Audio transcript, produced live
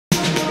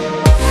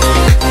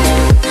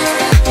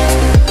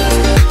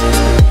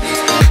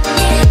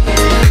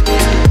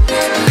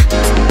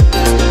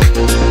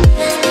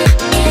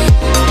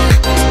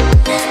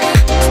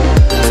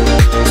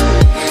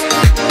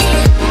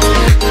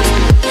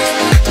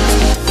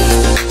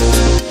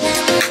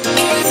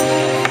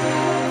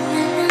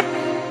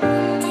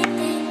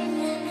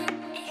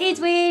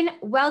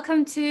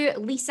welcome to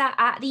Lisa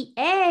at the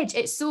Edge.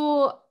 It's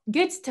so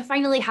good to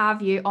finally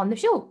have you on the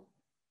show.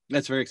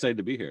 That's very excited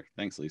to be here.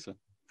 Thanks, Lisa.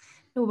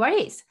 No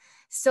worries.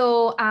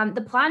 So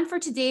the plan for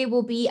today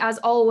will be, as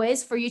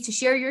always, for you to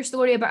share your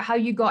story about how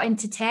you got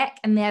into tech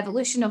and the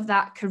evolution of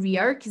that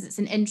career, because it's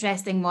an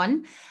interesting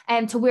one,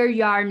 to where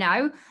you are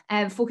now,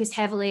 focused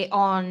heavily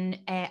on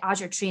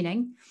Azure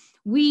training.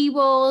 We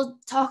will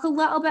talk a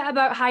little bit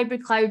about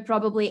hybrid cloud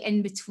probably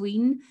in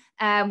between.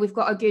 We've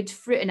got a good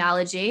fruit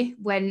analogy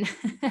when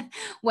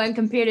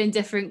comparing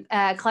different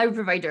cloud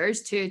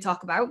providers to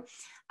talk about.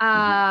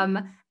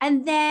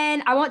 And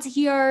then I want to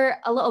hear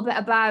a little bit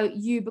about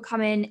you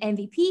becoming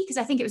MVP, because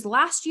I think it was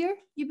last year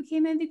you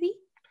became MVP.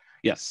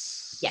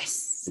 Yes.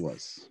 Yes. It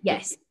was.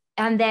 Yes.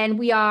 And then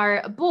we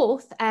are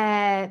both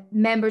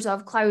members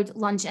of Cloud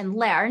Lunch and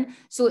Learn.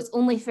 So it's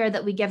only fair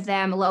that we give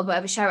them a little bit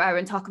of a shout out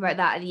and talk about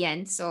that at the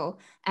end. So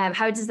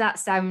how does that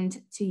sound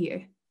to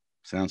you?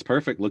 Sounds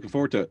perfect. Looking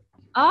forward to it.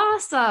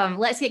 Awesome.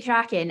 Let's get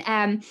cracking.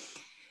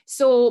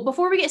 So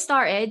before we get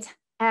started,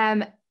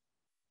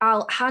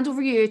 I'll hand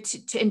over you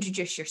to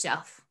introduce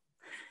yourself.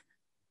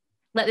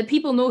 Let the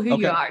people know who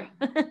you are.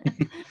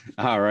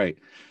 All right.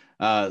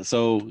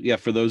 So yeah,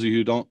 for those of you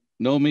who don't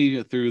know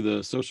me through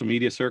the social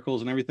media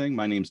circles and everything,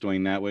 my name's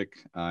Dwayne Natwick.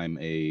 I'm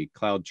a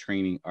cloud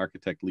training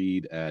architect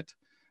lead at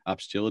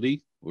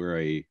Opsgility. We're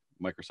a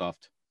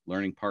Microsoft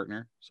learning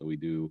partner. So we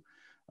do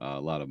a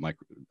lot of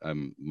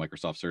I'm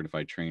Microsoft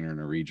certified trainer and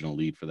a regional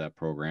lead for that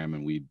program.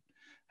 And we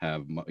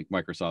have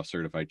Microsoft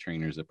certified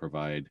trainers that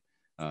provide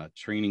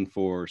training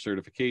for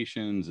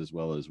certifications, as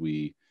well as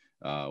we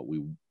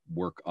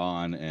work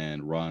on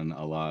and run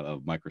a lot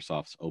of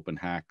Microsoft's open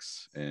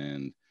hacks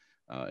and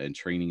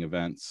training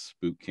events,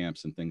 boot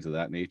camps, and things of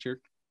that nature.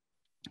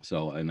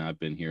 So, and I've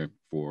been here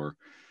for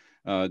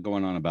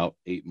going on about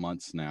 8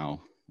 months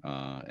now,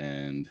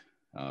 and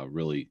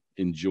really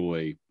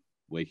enjoy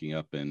waking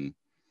up and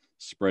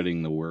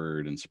spreading the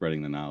word and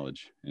spreading the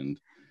knowledge, and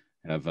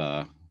have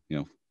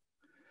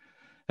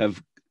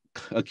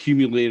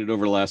accumulated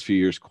over the last few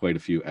years quite a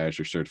few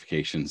Azure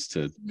certifications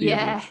to be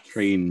able to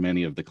train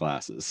many of the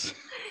classes.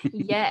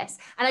 Yes.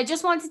 And I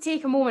just want to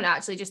take a moment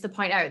actually just to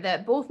point out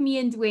that both me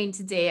and Dwayne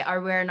today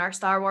are wearing our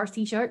Star Wars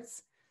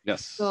t-shirts.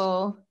 Yes.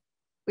 So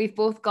we've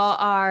both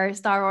got our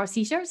Star Wars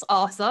t-shirts.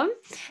 Awesome.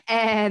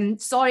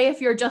 Sorry if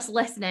you're just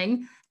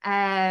listening,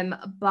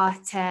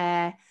 but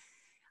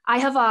I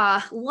have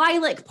a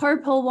lilac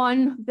purple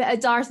one, bit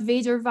of Darth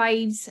Vader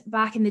vibes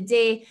back in the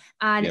day.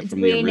 And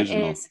Dwayne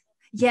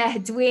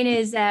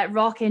is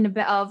rocking a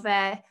bit of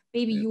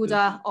Baby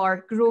Yoda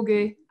or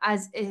Grogu,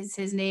 as is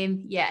his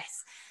name.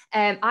 Yes.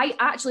 I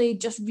actually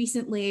just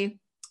recently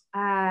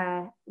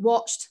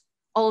watched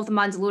all of The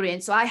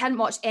Mandalorian. So I hadn't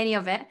watched any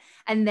of it.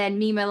 And then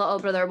me and my little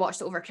brother watched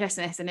it over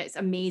Christmas, and it's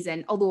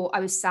amazing. Although I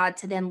was sad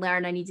to then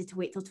learn I needed to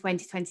wait till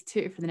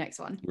 2022 for the next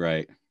one.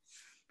 Right.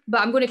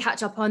 But I'm going to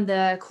catch up on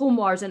the Clone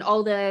Wars and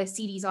all the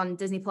series on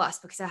Disney Plus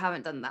because I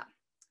haven't done that.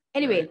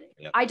 Anyway, right.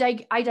 Yep.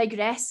 I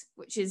digress,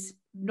 which is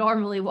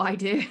normally what I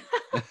do.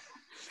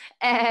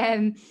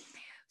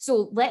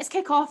 So let's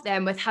kick off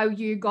then with how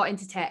you got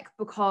into tech,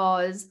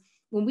 because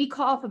when we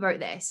caught up about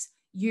this,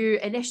 you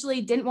initially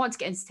didn't want to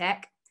get into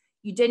tech.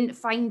 You didn't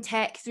find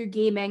tech through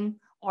gaming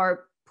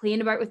or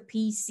playing about with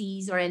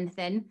PCs or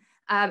anything.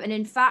 And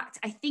in fact,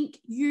 I think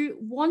you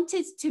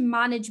wanted to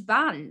manage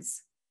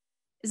bands.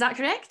 Is that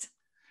correct?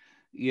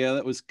 Yeah,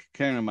 that was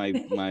kind of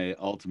my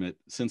ultimate,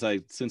 since I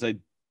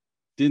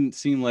didn't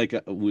seem like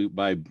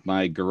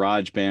my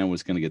garage band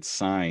was going to get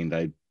signed.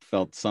 I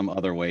felt some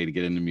other way to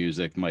get into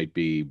music might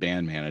be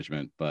band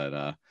management,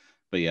 but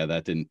yeah,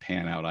 that didn't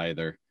pan out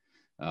either.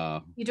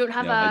 You don't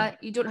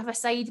have a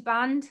side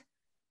band?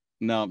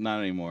 No, not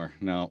anymore.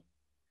 No.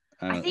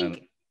 I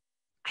think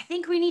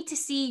we need to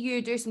see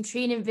you do some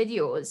training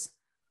videos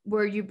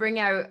where you bring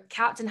out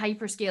Captain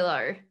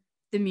Hyperscaler,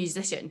 the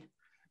musician.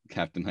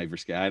 Captain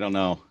Hyperscaler. I don't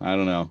know.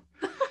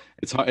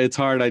 It's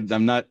hard.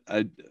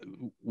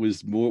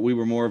 We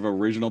were more of an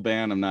original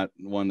band. I'm not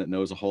one that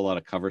knows a whole lot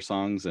of cover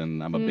songs,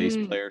 and I'm a bass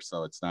player,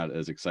 so it's not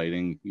as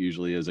exciting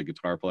usually as a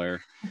guitar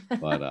player.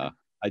 But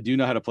I do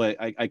know how to play.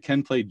 I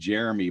can play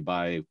Jeremy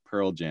by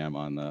Pearl Jam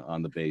on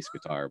the bass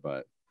guitar,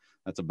 but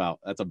that's about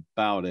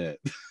it.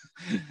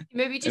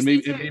 Maybe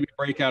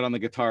break out on the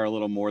guitar a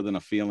little more than A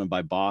Feeling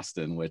by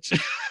Boston, which.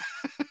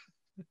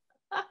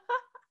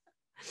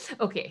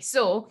 Okay,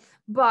 so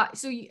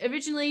you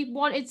originally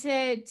wanted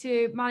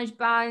to manage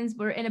bands,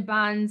 were in a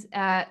band.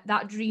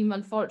 That dream,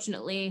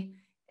 unfortunately,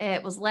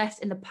 was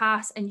left in the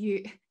past, and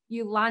you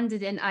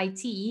landed in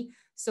IT.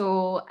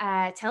 So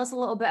tell us a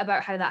little bit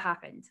about how that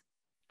happened.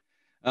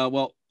 I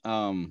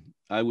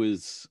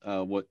was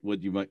what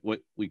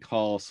we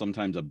call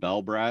sometimes a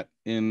bell brat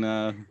in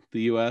the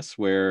U.S.,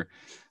 where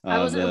I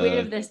wasn't aware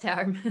of this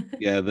term.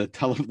 Yeah,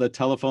 the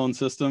telephone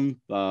system,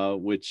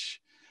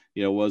 which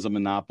was a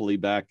monopoly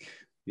back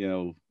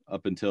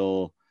up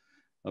until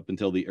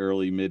the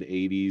early mid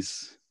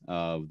 80s,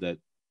 that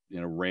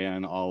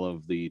ran all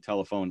of the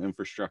telephone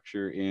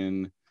infrastructure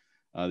in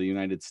the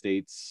United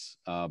States.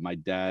 My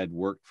dad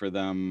worked for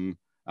them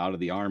out of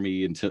the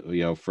Army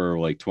until, for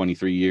like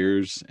 23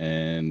 years.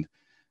 And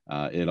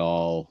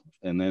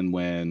and then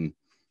when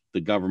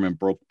the government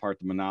broke apart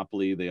the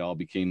monopoly, they all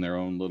became their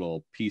own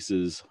little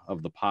pieces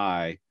of the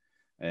pie.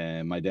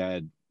 And my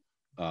dad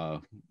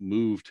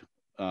moved.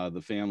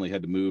 The family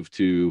had to move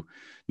to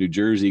New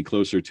Jersey,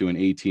 closer to an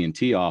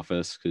AT&T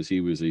office, because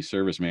he was a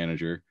service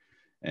manager.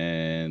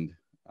 And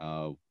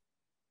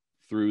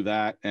through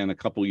that and a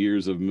couple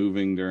years of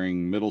moving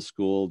during middle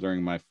school,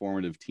 during my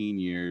formative teen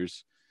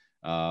years,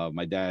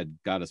 my dad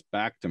got us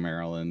back to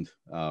Maryland,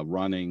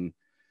 running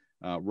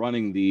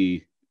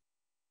the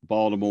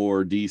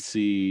Baltimore,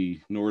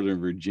 DC, Northern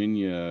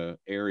Virginia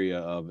area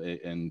of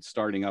it, and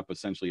starting up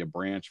essentially a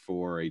branch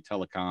for a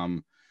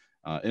telecom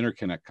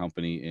interconnect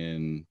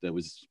company that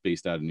was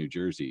based out of New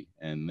Jersey.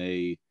 And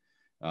they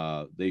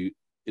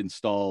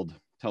installed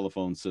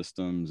telephone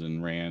systems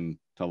and ran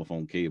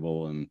telephone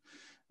cable and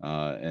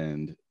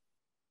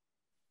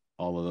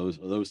all of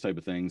those type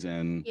of things.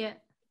 And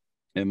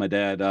my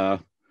dad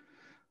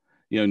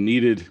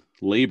needed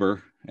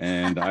labor,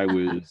 and I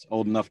was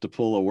old enough to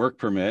pull a work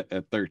permit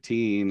at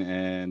 13.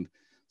 And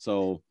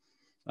so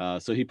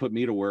he put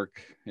me to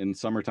work in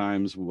summer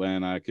times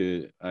when I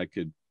could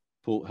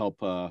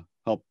help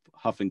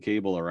huffing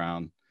cable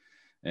around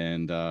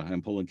and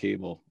pulling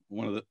cable.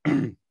 One of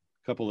the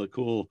couple of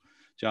cool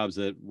jobs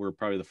that were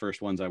probably the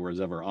first ones I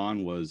was ever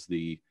on was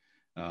the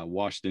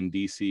Washington,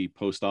 D.C.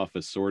 post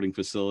office sorting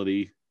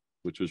facility,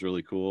 which was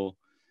really cool.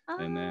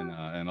 And then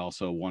and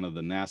also one of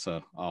the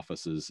NASA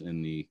offices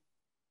in the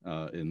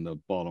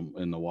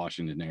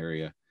Washington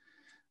area.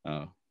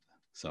 Oh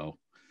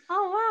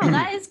wow,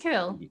 that is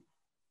cool.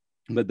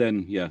 But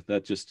then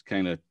that just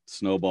kind of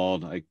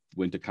snowballed. I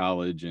went to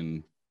college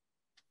and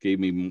gave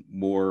me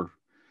more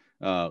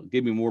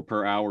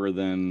per hour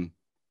than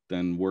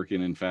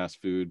working in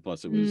fast food.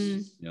 Plus it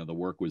was the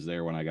work was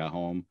there when I got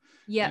home.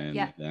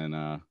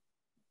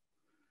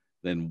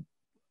 Then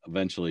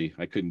eventually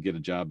I couldn't get a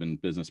job in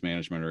business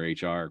management or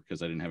HR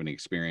because I didn't have any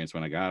experience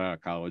when I got out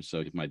of college.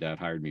 So my dad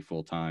hired me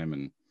full time.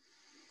 And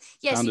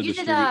so you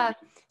did a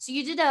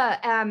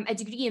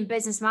degree in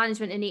business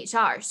management and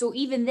HR. So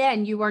even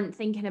then you weren't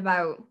thinking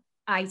about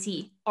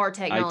IT or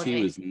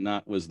technology.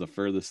 IT was the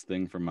furthest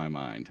thing from my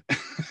mind.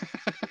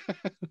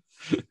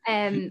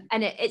 And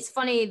it's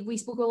funny, we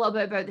spoke a little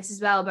bit about this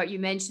as well, about you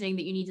mentioning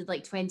that you needed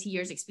like 20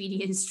 years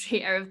experience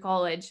straight out of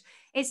college.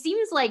 It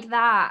seems like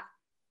that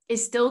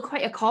is still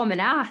quite a common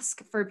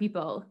ask for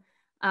people,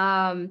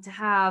 to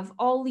have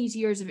all these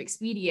years of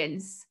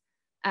experience,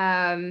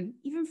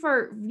 even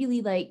for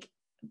really like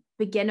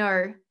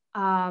beginner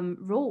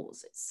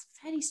roles. It's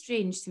very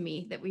strange to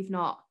me that we've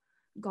not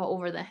got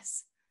over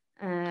this.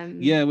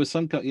 With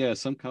some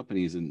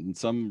companies and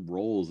some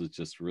roles, it's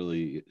just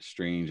really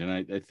strange. And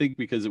I think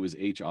because it was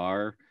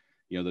HR,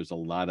 there's a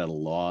lot of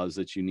laws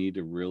that you need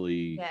to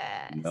really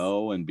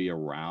know and be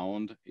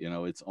around.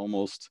 It's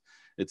almost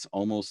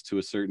to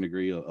a certain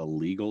degree a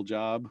legal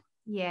job.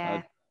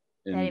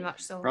 Very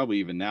much so. Probably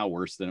even now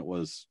worse than it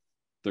was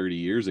 30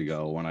 years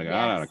ago when I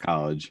got out of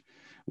college,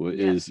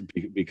 is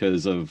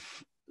because of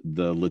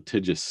the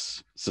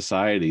litigious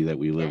society that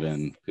we live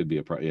in. Could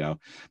be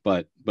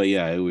but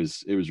it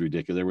was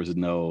ridiculous. There was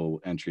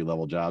no entry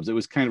level jobs. It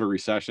was kind of a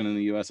recession in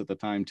the US at the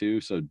time too,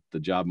 so the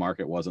job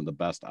market wasn't the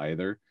best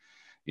either.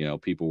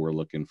 People were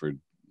looking for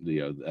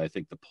I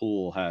think the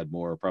pool had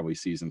more probably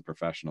seasoned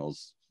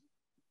professionals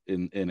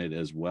in it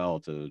as well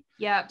to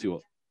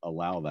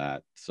allow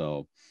that.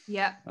 So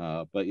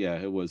but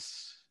it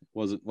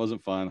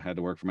wasn't fun. I had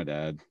to work for my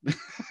dad.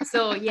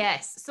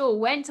 So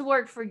went to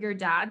work for your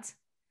dad,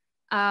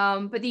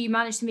 but then you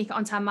managed to make it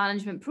onto a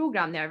management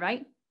program there,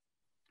 right?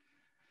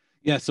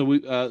 So we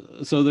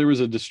there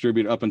was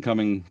a up and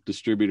coming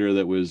distributor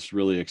that was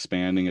really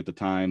expanding at the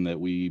time that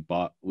we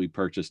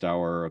purchased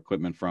our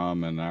equipment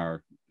from, and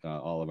our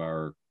all of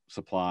our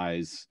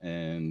supplies,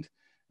 and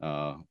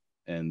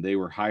they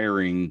were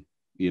hiring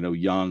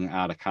young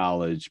out of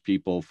college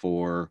people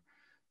for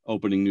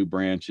opening new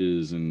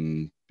branches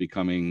and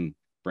becoming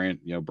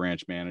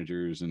branch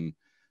managers and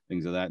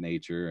things of that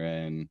nature.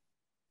 And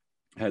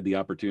had the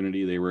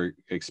opportunity. They were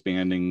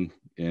expanding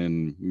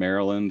in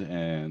Maryland,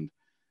 and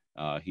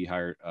he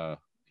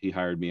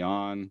hired me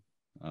on,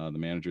 the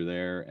manager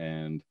there,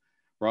 and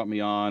brought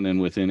me on.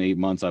 And within 8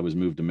 months, I was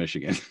moved to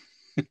Michigan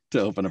to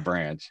open a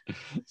branch.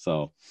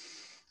 So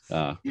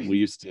we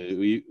used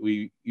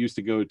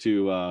to go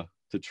to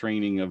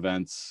training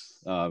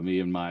events, me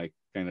and my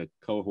kind of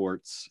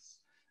cohorts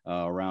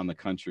around the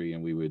country,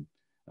 and we would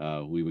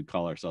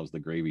call ourselves the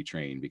gravy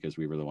train because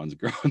we were the ones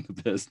growing the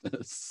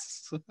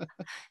business.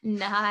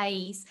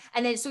 Nice.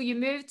 And then so you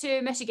moved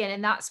to Michigan,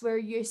 and that's where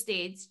you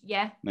stayed.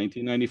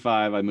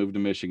 1995 I moved to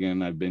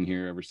Michigan. I've been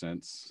here ever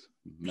since.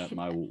 Met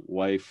my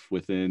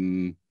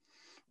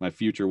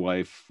future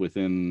wife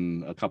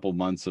within a couple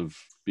months of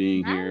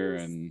being here,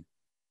 and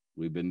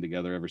we've been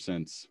together ever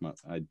since.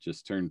 I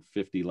just turned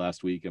 50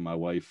 last week, and my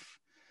wife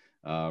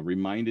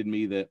reminded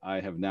me that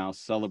I have now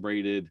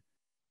celebrated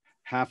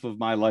half of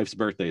my life's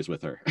birthdays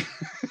with her.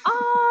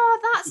 Oh,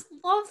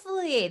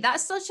 Lovely.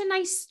 That's such a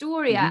nice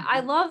story. Mhm.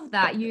 I love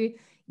that. You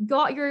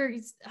got your,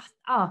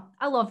 oh,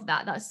 I love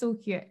that. That's so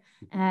cute.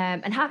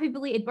 And happy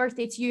belated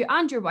birthday to you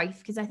and your wife,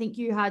 because I think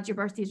you had your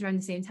birthdays around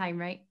the same time,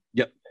 right?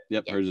 Yep.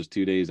 Yeah. Hers is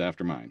 2 days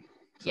after mine.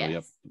 So Yes.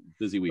 yep,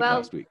 busy week Well,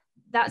 last week.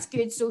 that's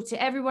good. So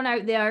to everyone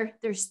out there,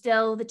 there's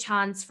still the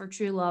chance for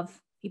true love,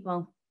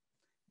 people.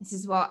 This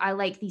is what I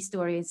like, these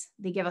stories.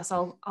 They give us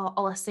all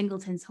a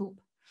singleton's hope.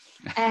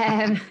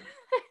 Um,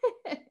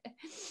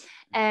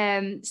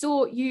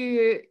 so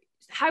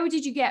how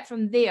did you get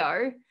from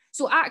there?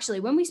 So actually,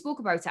 when we spoke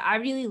about it, I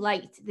really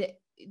liked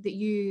that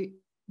you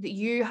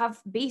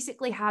have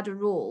basically had a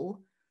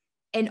role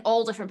in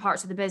all different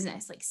parts of the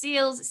business, like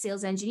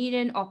sales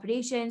engineering,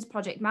 operations,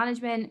 project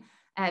management,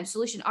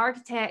 solution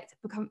architect,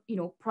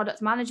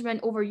 product management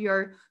over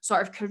your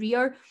sort of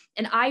career.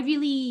 And I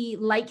really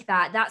like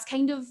that. That's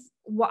kind of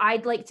what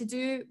I'd like to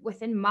do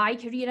within my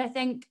career, I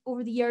think,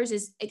 over the years,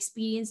 is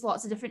experience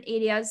lots of different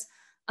areas,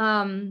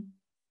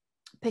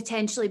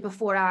 potentially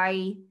before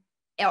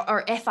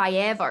or if I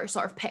ever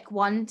sort of pick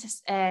one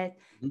to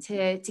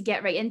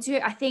get right into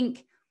it. I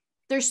think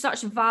there's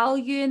such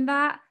value in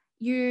that.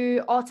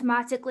 You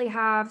automatically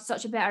have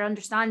such a better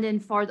understanding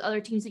for the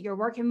other teams that you're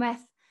working with,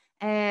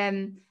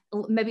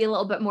 maybe a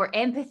little bit more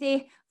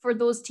empathy for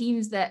those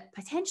teams that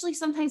potentially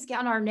sometimes get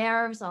on our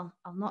nerves. I'll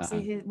not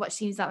say which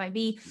teams that might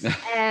be.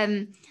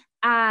 And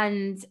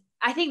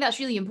I think that's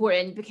really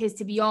important, because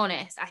to be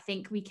honest, I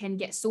think we can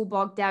get so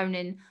bogged down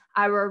in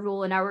our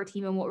role and our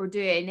team and what we're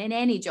doing in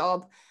any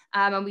job.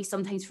 And we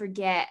sometimes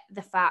forget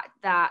the fact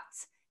that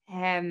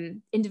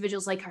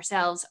individuals like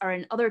ourselves are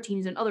in other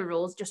teams and other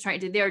roles just trying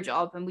to do their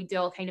job, and we do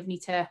all kind of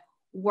need to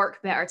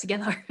work better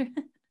together.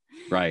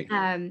 Right.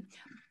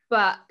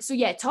 But so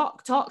yeah,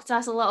 talk to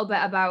us a little bit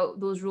about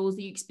those roles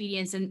that you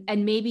experienced,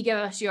 and maybe give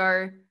us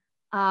your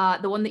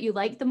the one that you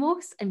liked the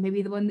most and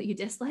maybe the one that you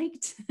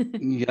disliked.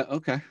 Yeah.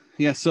 Okay.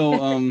 Yeah.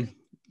 So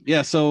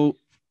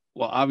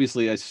well,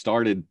 obviously I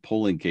started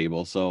pulling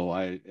cable,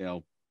 so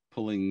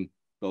pulling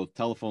both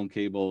telephone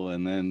cable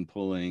and then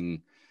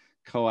pulling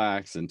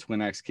coax and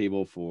twinax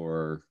cable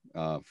for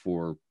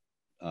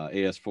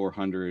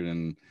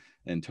AS400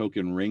 and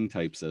token ring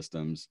type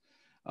systems.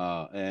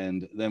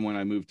 And then when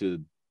I moved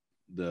to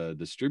the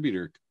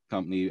distributor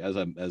company as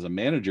a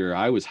manager,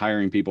 I was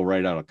hiring people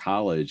right out of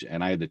college,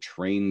 and I had to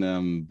train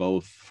them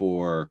both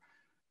for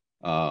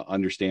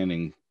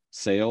understanding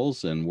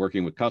sales and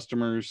working with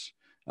customers,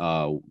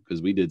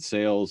 because we did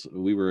sales.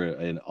 We were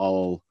an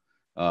all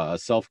a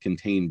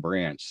self-contained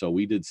branch, so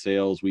we did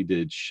sales, we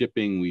did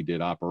shipping, we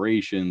did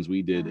operations,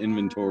 we did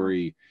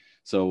inventory.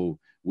 So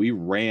we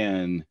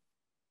ran,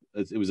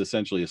 it was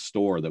essentially a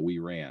store that we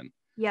ran.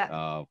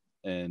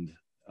 And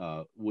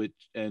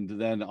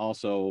then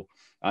also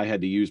I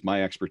had to use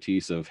my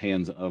expertise of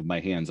my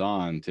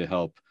hands-on to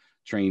help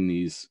train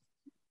these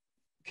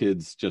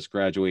kids just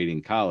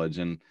graduating college.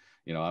 And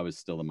I was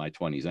still in my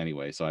 20s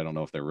anyway, so I don't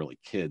know if they're really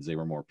kids. They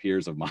were more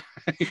peers of mine.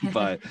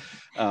 but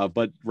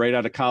right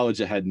out of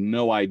college, I had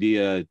no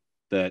idea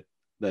that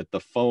the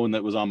phone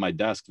that was on my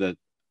desk that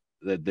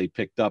they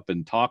picked up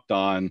and talked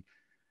on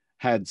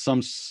had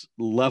some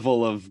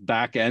level of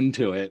back end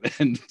to it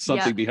and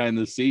something behind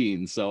the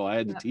scenes. So I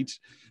had to teach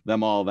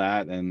them all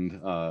that,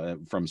 and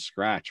from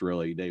scratch,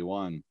 really, day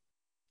one,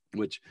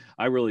 which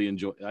I really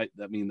enjoy. I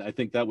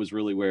think that was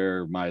really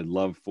where my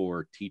love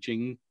for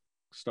teaching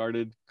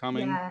started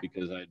coming,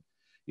 because I,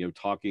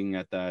 talking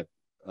at that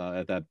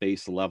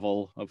base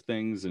level of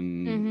things,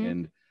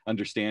 and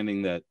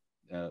understanding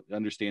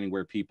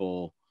where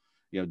people,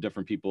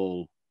 different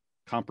people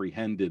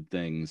comprehended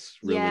things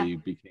really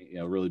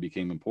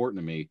became important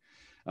to me.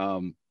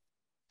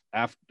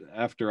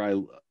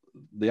 After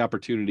the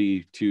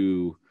opportunity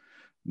to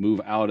move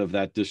out of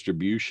that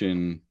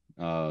distribution,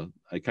 I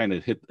kind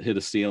of hit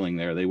a ceiling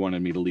there. They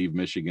wanted me to leave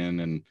Michigan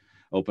and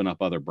open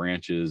up other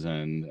branches,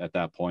 and at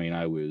that point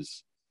I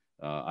was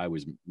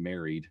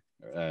married,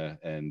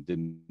 and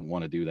didn't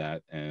want to do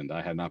that. And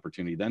I had an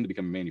opportunity then to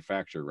become a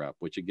manufacturer rep,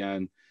 which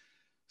again,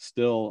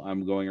 still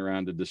I'm going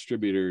around to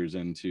distributors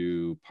and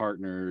to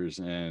partners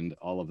and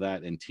all of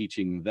that, and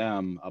teaching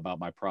them about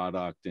my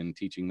product and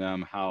teaching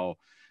them how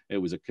it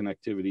was a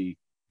connectivity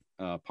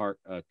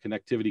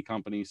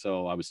company.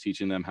 So I was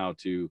teaching them how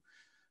to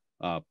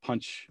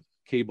punch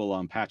cable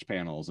on patch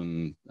panels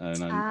and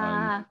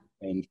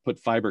put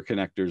fiber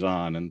connectors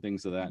on and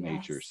things of that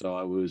nature. So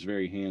I was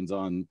very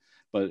hands-on,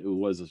 but it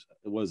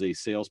was a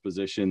sales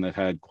position that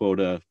had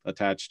quota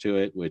attached to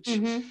it, which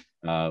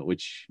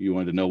you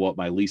wanted to know what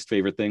my least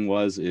favorite thing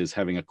was, is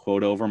having a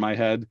quota over my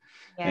head.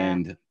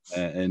 And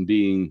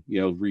being,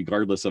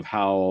 regardless of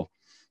how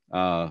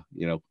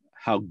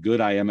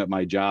good I am at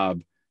my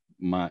job,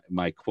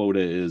 my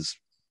quota was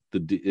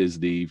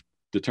the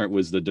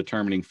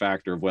determining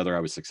factor of whether I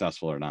was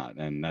successful or not.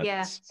 And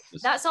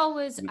that's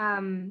always,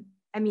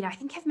 I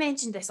think I've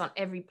mentioned this on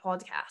every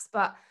podcast,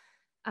 but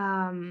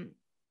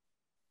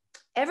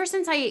ever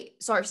since I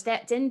sort of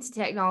stepped into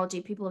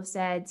technology, people have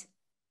said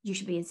you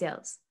should be in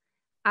sales.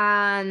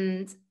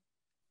 And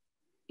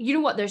you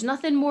know what? There's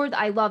nothing more that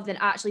I love than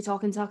actually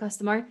talking to a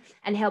customer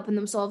and helping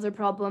them solve their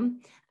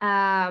problem. But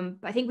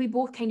I think we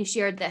both kind of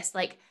shared this.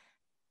 Like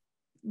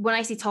when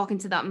I say talking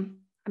to them,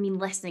 I mean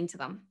listening to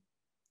them,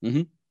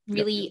 Mm-hmm.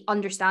 really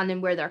understanding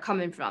where they're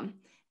coming from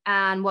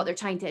and what they're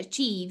trying to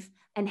achieve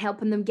and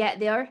helping them get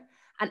there.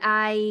 And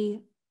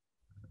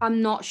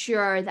I'm not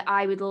sure that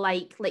I would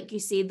like you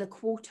say, the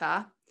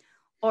quota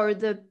or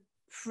the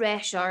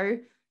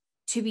pressure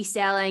to be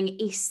selling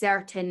a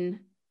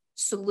certain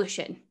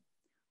solution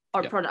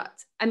or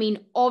product. I mean,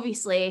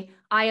 obviously,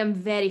 I am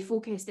very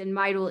focused in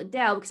my role at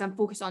Dell because I'm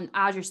focused on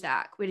Azure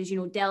Stack, whereas, you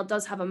know, Dell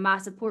does have a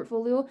massive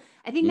portfolio.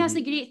 I think that's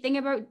the great thing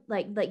about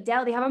like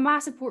Dell, they have a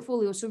massive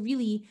portfolio. So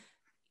really,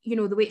 you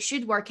know, the way it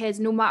should work is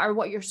no matter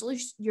what your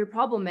solution, your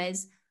problem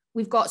is,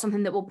 we've got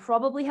something that will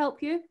probably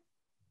help you.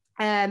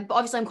 But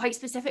obviously I'm quite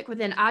specific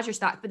within Azure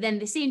Stack, but then at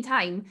the same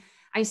time,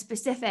 I'm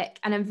specific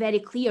and I'm very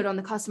clear on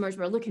the customers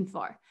we're looking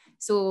for.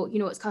 So, you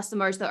know, it's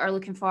customers that are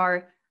looking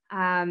for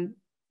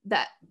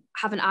that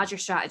have an Azure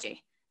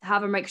strategy, that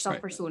have a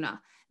Microsoft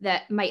persona,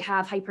 that might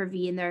have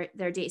Hyper-V in their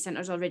data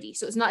centers already.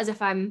 So it's not as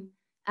if I'm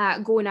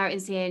going out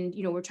and saying,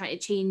 you know, we're trying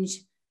to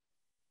change,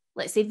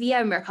 let's say,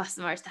 VMware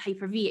customers to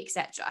Hyper-V,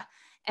 etc.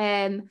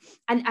 And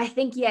I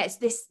think,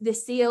 it's the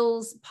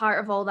sales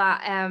part of all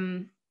that.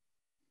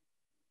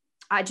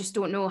 I just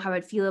don't know how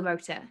I'd feel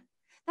about it.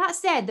 That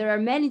said, there are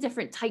many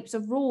different types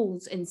of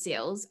roles in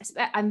sales.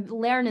 I'm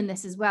learning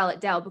this as well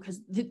at Dell because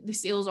the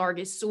sales org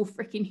is so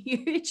freaking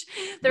huge.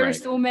 There are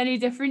so many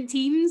different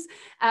teams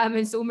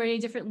and so many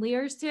different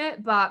layers to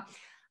it. But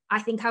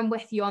I think I'm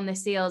with you on the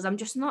sales. I'm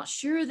just not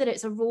sure that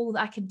it's a role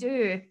that I could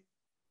do.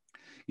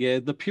 Yeah,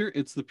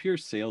 it's the pure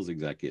sales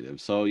executive.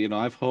 So, you know,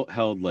 I've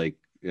held like,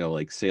 you know,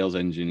 like sales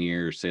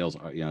engineer, sales,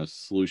 you know,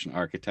 solution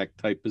architect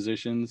type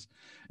positions.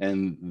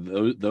 And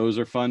those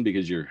are fun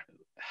because you're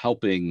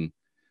helping,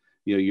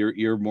 you know,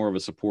 you're more of a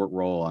support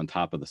role on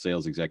top of the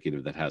sales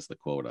executive that has the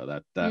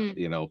quota. That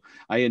you know,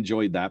 I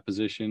enjoyed that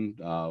position.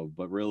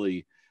 But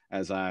really,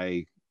 as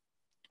I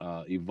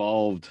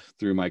evolved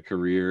through my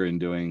career and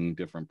doing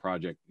different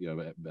project, you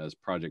know, as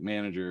project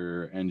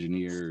manager,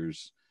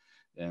 engineers,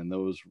 and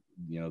those,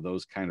 you know,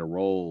 those kind of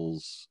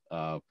roles,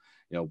 you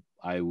know,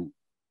 I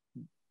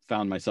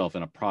found myself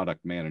in a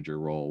product manager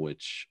role,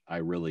 which I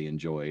really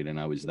enjoyed. And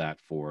I was that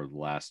for the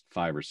last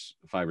 5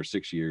 or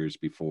 6 years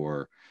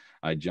before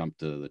I jumped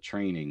to the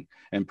training.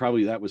 And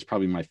probably that was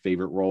probably my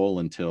favorite role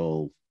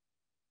until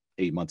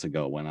 8 months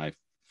ago when I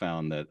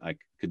found that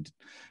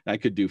I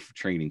could do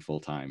training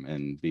full time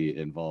and be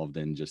involved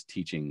in just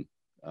teaching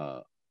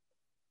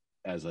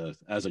as a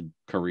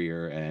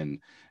career and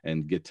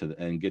get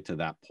to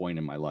that point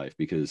in my life,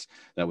 because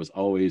that was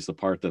always the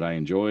part that I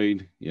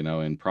enjoyed, you know,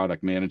 in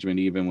product management.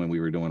 Even when we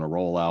were doing a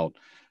rollout,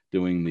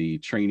 doing the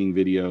training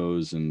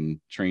videos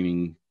and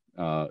training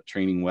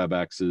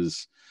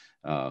WebExes,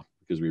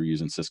 because we were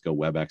using Cisco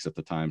WebEx at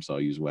the time, so I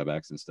use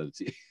WebEx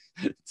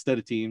instead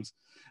of Teams.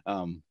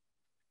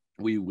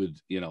 We would,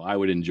 you know, I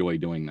would enjoy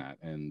doing that,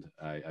 and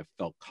I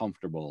felt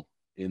comfortable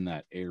in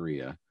that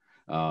area.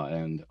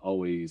 And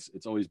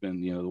it's always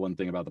been, you know, the one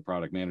thing about the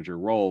product manager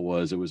role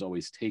was it was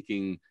always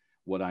taking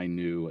what I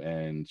knew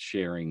and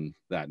sharing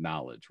that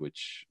knowledge,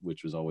 which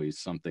was always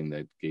something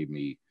that gave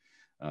me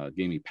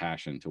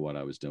passion to what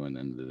I was doing,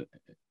 and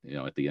you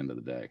know, at the end of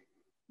the day.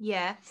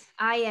 Yeah,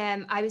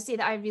 I would say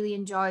that I really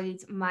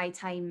enjoyed my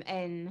time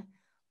in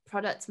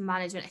product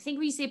management. I think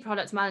when you say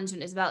product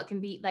management as well, it can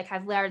be like,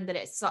 I've learned that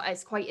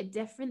it's quite a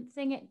different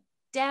thing at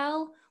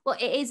Dell. Well,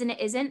 it is and it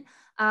isn't.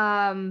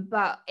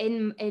 But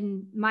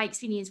in my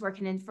experience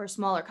working for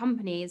smaller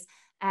companies,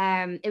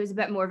 it was a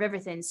bit more of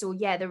everything. So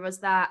yeah, there was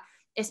that,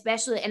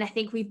 especially, and I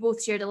think we've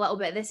both shared a little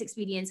bit of this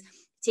experience,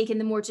 taking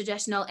the more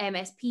traditional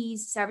MSPs,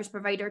 service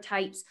provider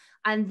types,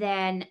 and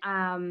then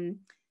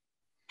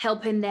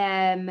helping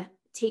them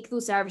take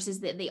those services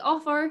that they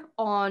offer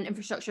on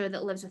infrastructure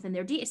that lives within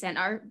their data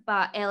center,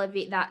 but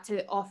elevate that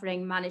to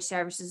offering managed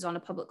services on a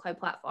public cloud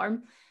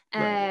platform.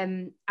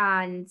 And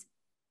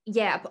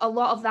yeah, a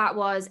lot of that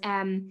was,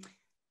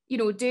 you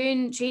know,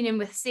 doing training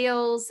with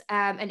sales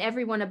and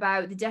everyone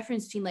about the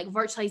difference between like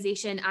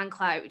virtualization and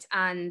cloud.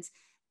 And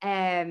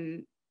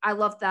I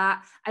loved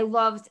that. I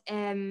loved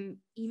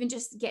even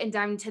just getting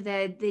down to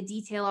the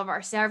detail of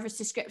our service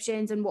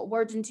descriptions and what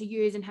wording to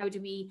use and how to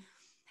be,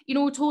 you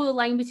know, toe the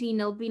line between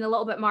being a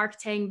little bit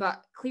marketing,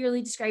 but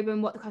clearly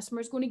describing what the customer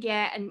is going to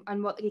get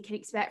and what they can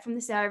expect from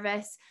the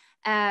service.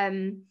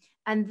 And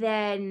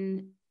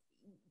then,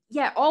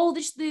 yeah, all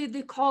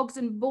the cogs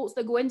and bolts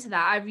that go into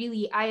that.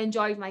 I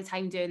enjoyed my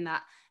time doing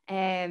that.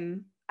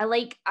 I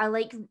like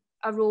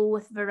a role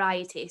with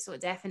variety, so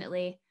it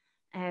definitely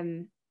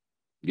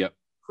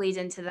plays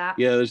into that.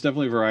 Yeah, there's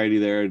definitely variety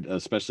there,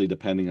 especially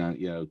depending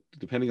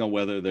on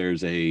whether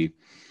there's a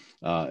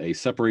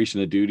separation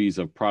of duties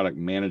of product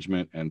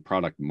management and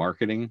product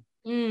marketing.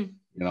 You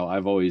know,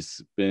 I've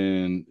always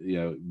been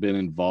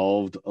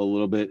involved a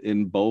little bit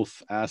in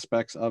both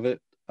aspects of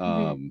it.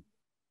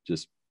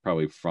 Just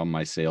probably from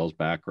my sales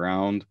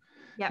background.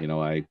 You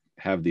know, I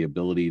have the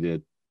ability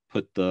to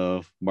put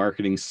the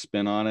marketing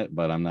spin on it,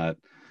 but I'm not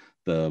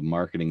the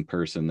marketing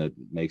person that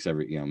makes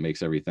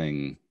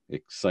everything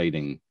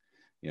exciting,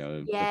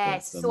 put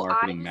Yes. the So I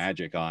marketing was,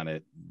 magic on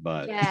it.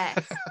 But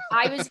yes,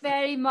 I was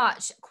very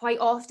much quite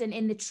often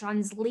in the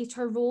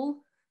translator role.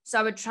 So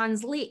I would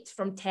translate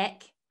from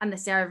tech and the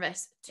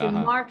service to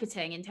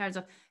marketing in terms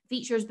of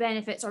features,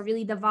 benefits, or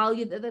really the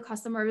value that the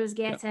customer was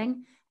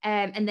getting,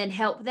 and then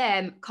help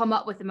them come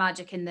up with the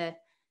magic and the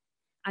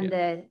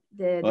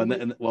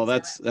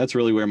that's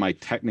really where my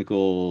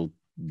technical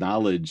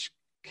knowledge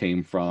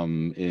came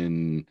from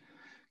in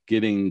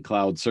getting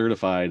cloud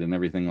certified and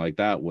everything like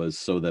that, was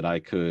so that I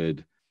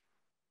could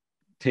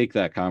take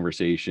that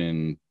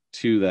conversation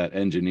to that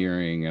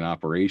engineering and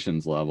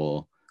operations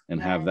level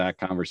and have that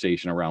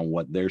conversation around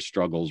what their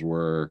struggles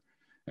were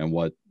and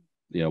what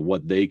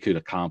they could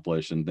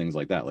accomplish and things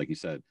like that. Like you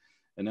said,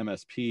 an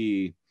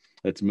MSP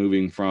that's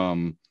moving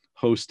from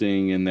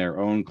hosting in their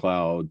own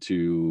cloud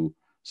to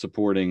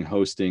supporting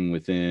hosting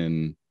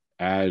within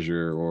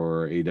Azure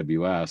or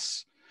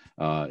AWS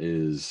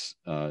is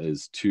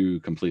two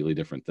completely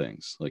different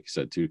things. Like you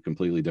said, two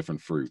completely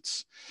different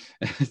fruits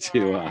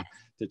to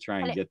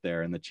try and get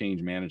there. And the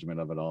change management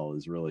of it all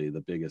is really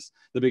the biggest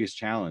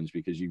challenge,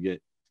 because you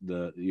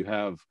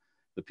have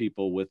the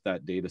people with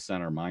that data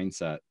center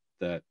mindset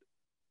that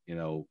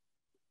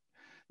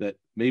that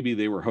maybe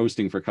they were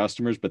hosting for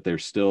customers, but they're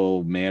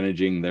still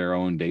managing their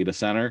own data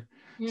center.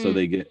 So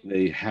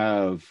they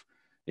have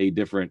a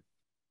different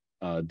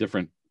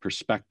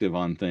perspective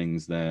on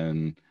things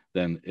than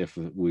if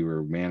we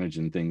were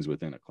managing things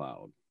within a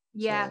cloud.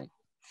 So.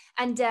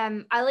 And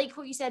I like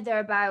what you said there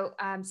about,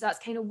 so that's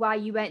kind of why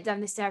you went down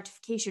the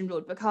certification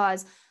road,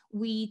 because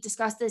we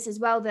discussed this as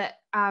well, that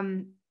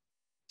I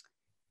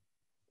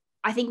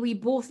think we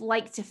both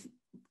like to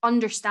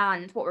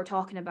understand what we're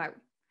talking about.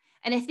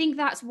 And I think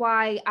that's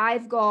why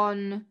I've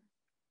gone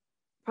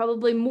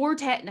probably more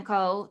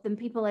technical than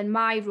people in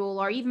my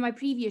role or even my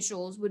previous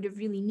roles would have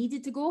really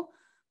needed to go,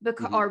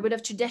 or would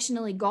have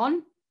traditionally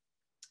gone,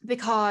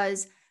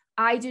 because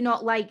I do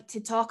not like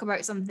to talk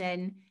about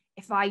something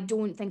if I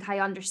don't think I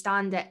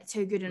understand it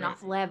to a good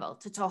enough level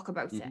to talk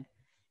about it.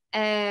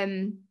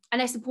 And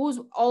I suppose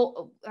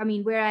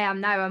where I am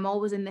now, I'm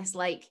always in this,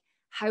 like,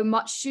 how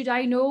much should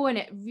I know? And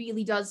it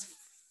really does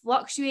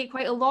fluctuate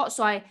quite a lot.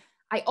 So I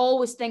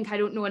always think I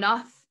don't know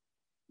enough,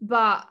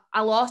 but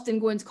I'll often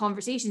go into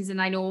conversations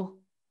and I know,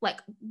 like,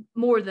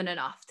 more than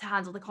enough to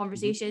handle the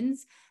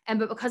conversations.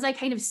 But because I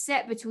kind of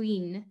sit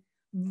between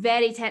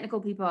very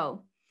technical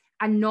people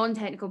and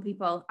non-technical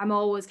people, I'm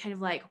always kind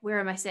of like, where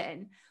am I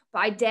sitting? But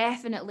I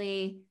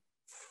definitely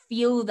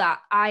feel that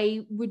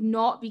I would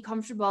not be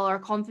comfortable or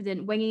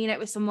confident winging it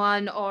with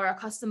someone or a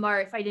customer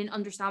if I didn't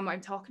understand what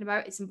I'm talking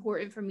about. It's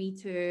important for me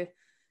to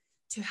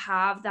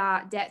have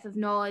that depth of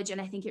knowledge,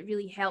 and I think it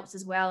really helps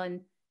as well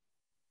in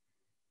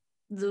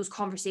those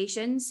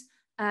conversations.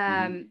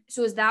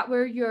 So is that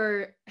where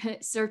your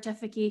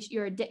certification,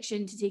 your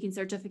addiction to taking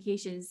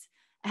certifications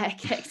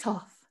kicked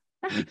off?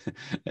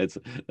 It's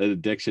an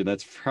addiction.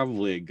 That's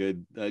probably a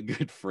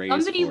good phrase.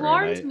 Somebody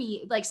warned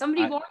me.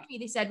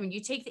 They said, when you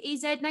take the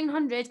AZ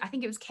 900, I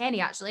think it was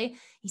Kenny actually,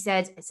 he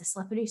said it's a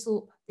slippery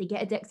slope, they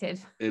get addicted.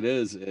 It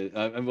is.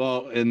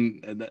 Well,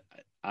 and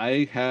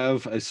I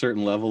have a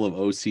certain level of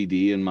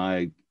OCD in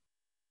my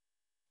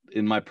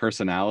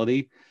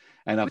personality,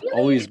 and I've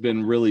always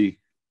been really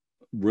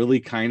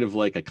kind of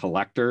like a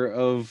collector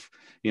of,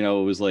 it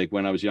was like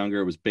when I was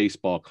younger, it was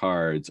baseball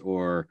cards,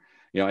 or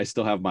I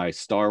still have my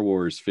Star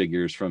Wars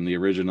figures from the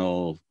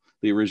original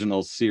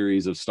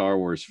series of Star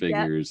Wars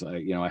figures.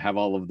 I have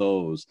all of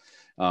those.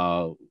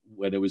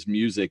 When it was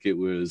music, it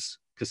was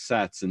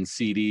cassettes and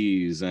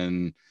CDs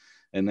and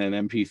then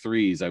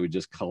MP3s. I would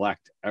just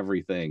collect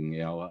everything,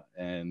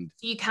 and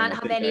so you can't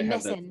have any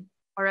missing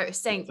or out of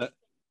sync.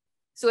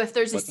 So if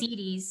there's a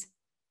series,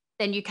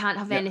 then you can't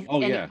have any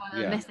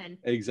missing.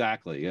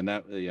 Exactly. And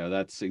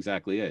that's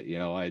exactly it.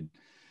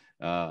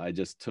 I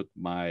just took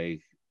my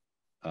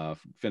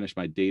finished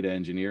my data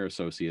engineer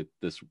associate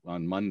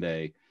on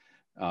Monday.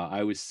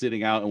 I was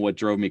sitting out, and what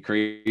drove me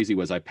crazy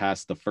was I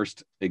passed the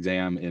first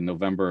exam in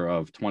November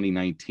of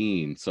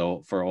 2019.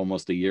 So for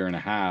almost a year and a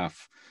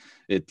half,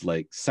 it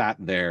like sat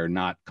there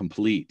not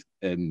complete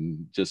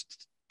and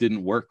just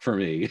didn't work for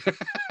me.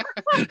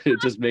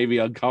 It just made me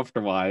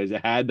uncomfortable. I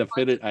had to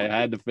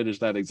finish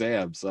that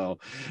exam. So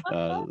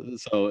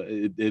it's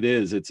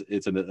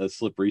a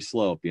slippery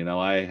slope.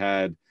 I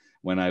had,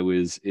 when I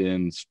was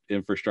in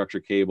infrastructure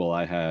cable,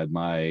 I had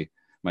my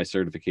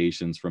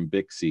certifications from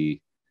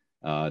Bixby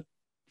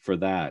for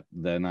that.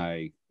 Then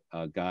I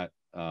got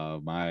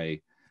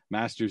my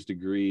master's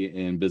degree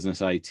in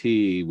business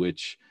IT,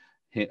 which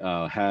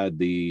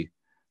had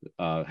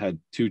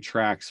two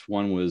tracks.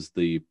 One was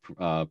the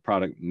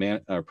project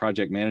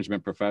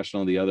management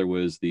professional. The other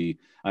was the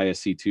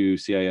ISC2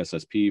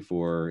 CISSP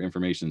for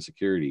information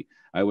security.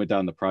 I went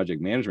down the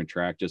project management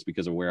track just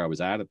because of where I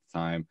was at the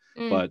time.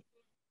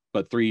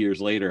 But 3 years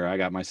later, I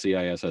got my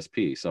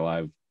CISSP. So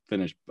I've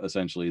finished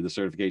essentially the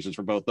certifications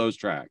for both those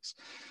tracks.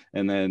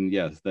 And then,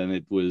 then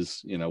it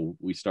was,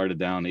 we started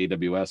down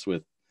AWS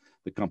with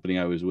the company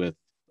I was with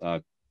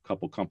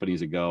couple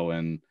companies ago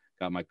and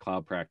got my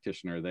cloud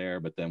practitioner there,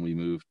 but then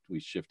we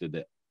shifted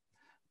it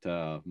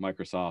to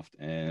Microsoft,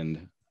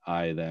 and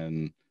I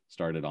then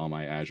started all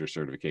my Azure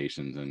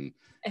certifications, and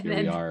here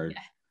we are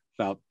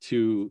about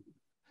two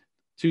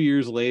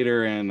years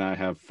later, and I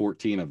have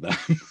 14 of them.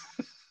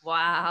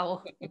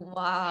 Wow.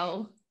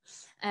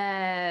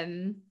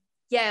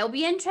 Yeah, it'll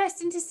be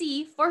interesting to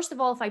see, first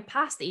of all, if I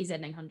pass the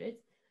AZ900.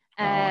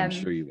 I'm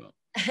sure you will.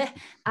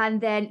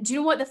 And then, do you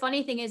know what the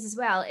funny thing is as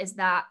well, is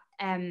that,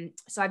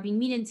 so I've been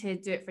meaning to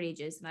do it for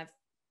ages, and I've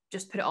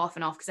just put it off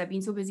and off because I've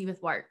been so busy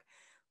with work.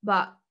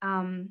 But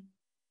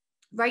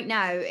right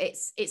now,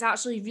 it's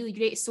actually really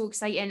great. It's so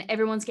exciting.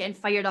 Everyone's getting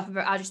fired up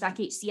about Azure Stack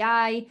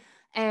HCI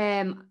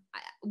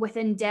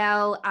within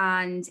Dell,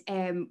 and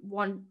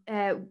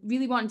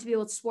really wanting to be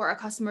able to support our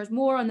customers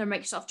more on their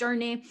Microsoft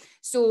journey.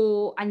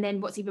 So, and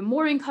then what's even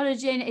more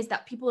encouraging is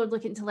that people are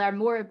looking to learn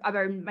more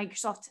about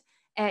Microsoft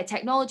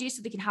technology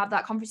so they can have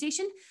that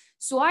conversation.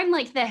 So I'm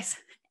like this.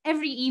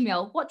 Every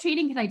email, what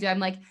training can I do? I'm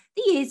like,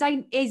 the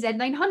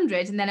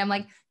AZ900. And then I'm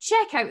like,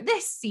 check out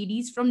this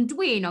series from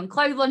Dwayne on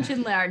Cloud Lunch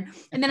and Learn.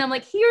 And then I'm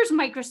like, here's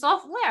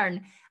Microsoft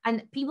Learn.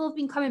 And people have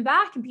been coming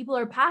back and people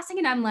are passing.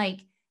 And I'm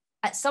like,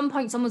 at some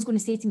point, someone's going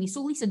to say to me,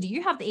 so Lisa, do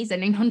you have the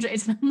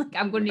AZ900? And I'm like,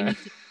 I'm going to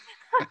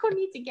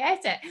need to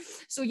get it.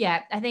 So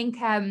yeah, I think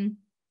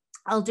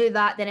I'll do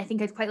that. Then I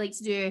think I'd quite like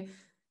to do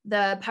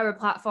the Power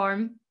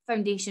Platform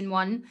Foundation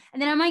one,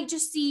 and then I might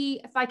just see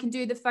if I can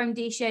do the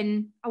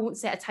foundation. I won't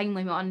set a time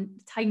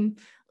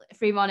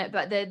frame on it,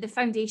 but the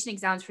foundation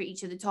exams for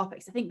each of the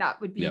topics. I think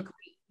that would be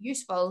quite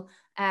useful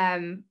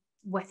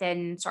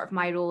within sort of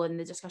my role in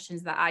the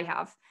discussions that I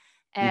have.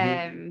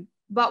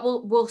 But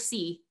we'll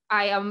see.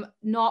 I am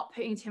not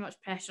putting too much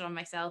pressure on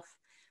myself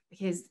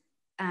because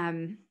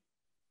I'm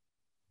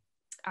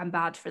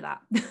bad for that.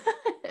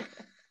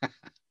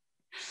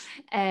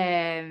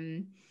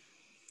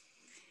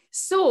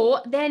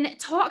 So then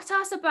talk to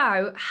us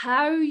about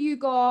how you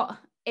got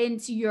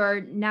into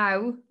your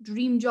now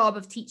dream job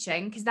of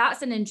teaching, because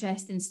that's an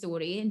interesting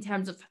story in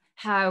terms of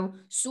how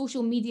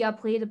social media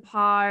played a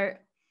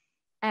part,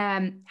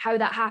 how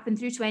that happened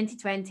through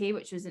 2020,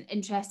 which was an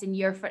interesting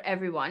year for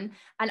everyone,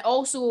 and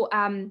also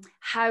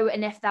how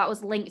and if that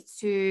was linked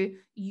to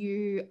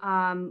you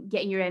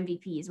getting your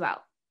MVP as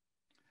well.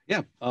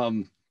 Yeah.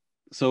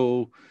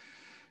 So,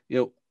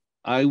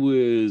 I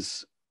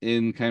was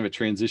in kind of a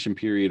transition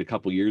period a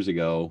couple years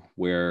ago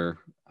where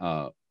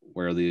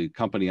the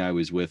company I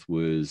was with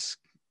was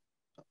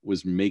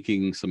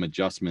making some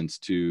adjustments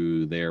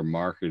to their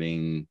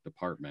marketing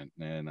department,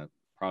 and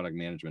product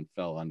management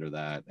fell under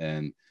that.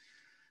 And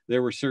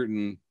there were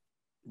certain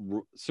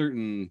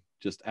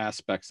just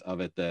aspects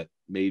of it that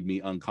made me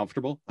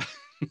uncomfortable.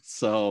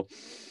 So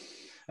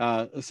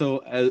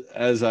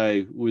as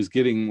I was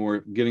getting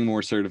more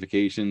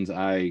certifications,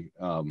 I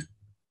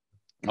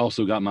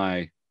also got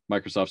my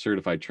Microsoft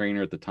certified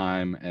trainer at the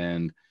time,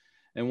 and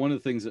one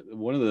of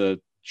the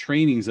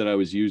trainings that I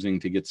was using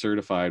to get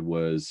certified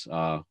was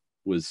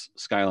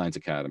Skylines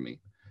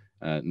Academy,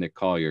 Nick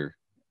Collier,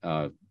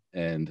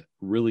 and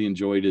really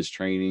enjoyed his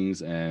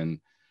trainings. And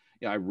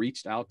I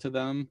reached out to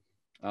them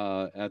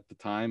at the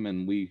time,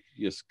 and we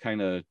just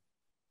kind of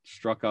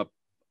struck up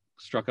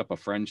a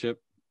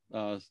friendship,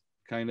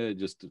 kind of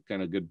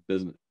good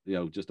business,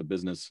 just a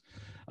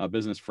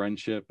business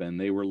friendship. And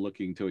they were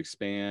looking to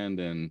expand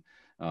and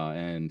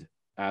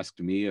asked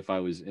me if I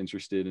was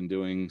interested in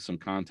doing some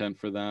content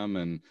for them.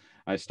 And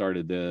I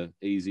started the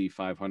AZ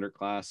 500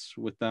 class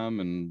with them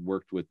and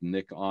worked with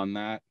Nick on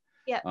that.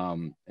 Yeah.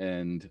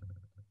 And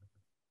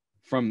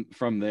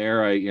from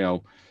there, I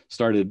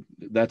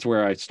that's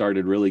where I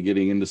started really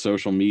getting into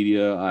social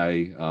media.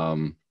 I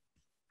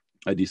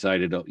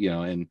decided,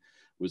 and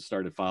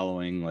started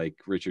following like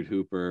Richard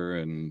Hooper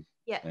and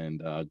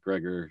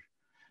Gregor,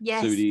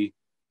 Suttie,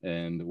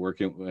 and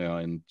working,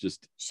 and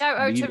just shout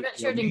out to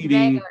Richard and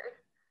Gregor.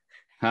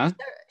 Huh?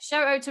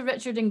 Shout out to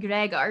Richard and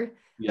Gregor.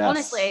 Yes.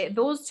 Honestly,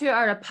 those two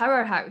are a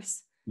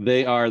powerhouse.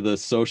 They are the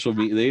social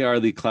media. They are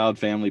the cloud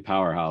family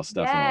powerhouse.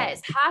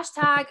 Definitely. Yes.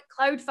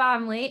 #cloud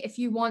family. If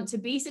you want to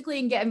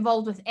basically get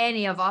involved with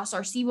any of us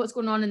or see what's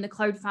going on in the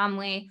cloud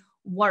family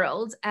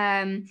world,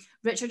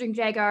 Richard and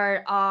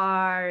Gregor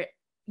are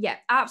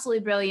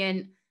absolutely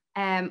brilliant.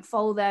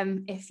 Follow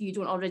them if you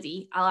don't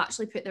already. I'll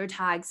actually put their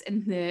tags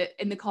in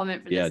the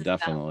comment for this. Yeah,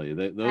 definitely.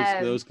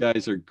 Those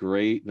guys are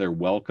great. They're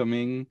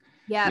welcoming.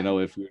 Yeah.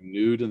 If you're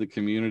new to the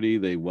community,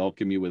 they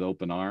welcome you with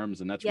open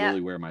arms. And that's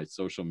really where my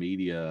social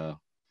media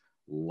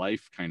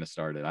life kind of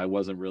started. I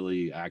wasn't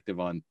really active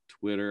on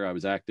Twitter. I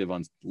was active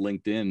on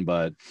LinkedIn,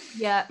 but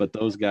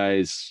those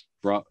guys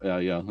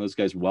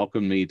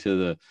welcomed me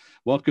to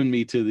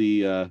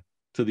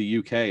the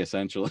UK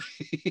essentially.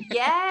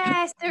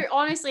 Yes, they're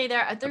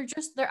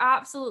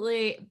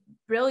absolutely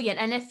brilliant.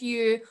 And if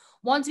you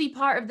want to be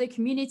part of the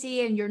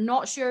community and you're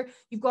not sure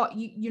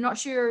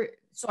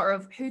sort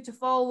of who to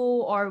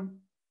follow, or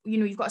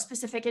you've got a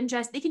specific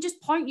interest, they can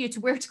just point you to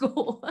where to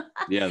go.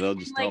 Yeah, they'll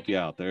just help you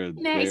out. They're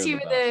next you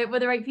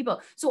with the right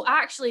people. So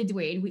actually,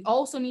 Dwayne, we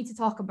also need to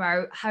talk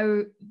about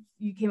how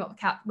you came up with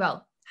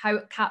how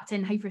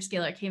Captain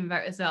Hyperscaler came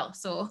about as well.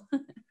 So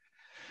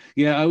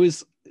yeah, I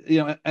was,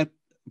 at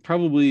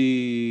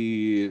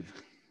probably,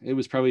 it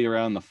was probably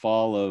around the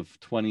fall of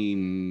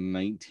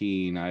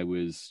 2019. I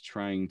was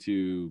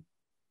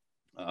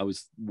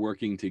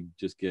working to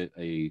just get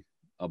a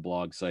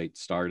blog site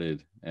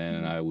started,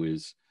 and I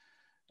was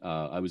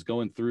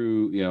going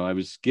through, I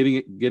was getting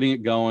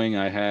it going.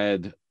 I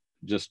had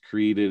just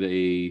created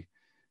a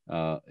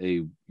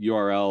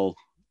URL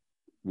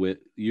with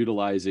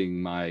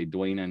utilizing my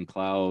Dwayne N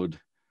Cloud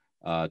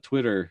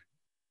Twitter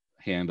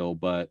handle,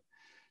 but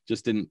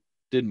just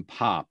didn't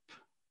pop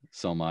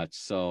so much.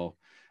 So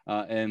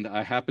and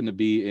I happened to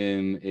be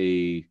in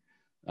a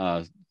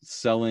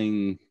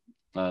selling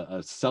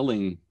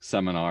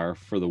seminar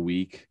for the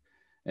week,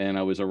 and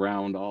I was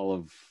around all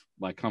of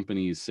my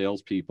company's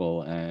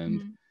salespeople,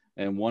 and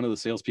one of the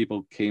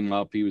salespeople came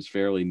up. He was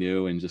fairly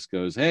new and just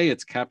goes, "Hey,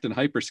 it's Captain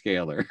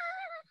Hyperscaler."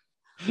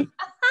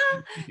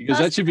 Because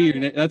that should be your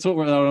name. That's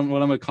what I'm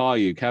gonna call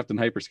you, Captain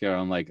Hyperscaler.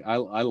 I'm like, I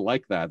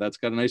like that. That's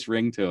got a nice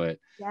ring to it.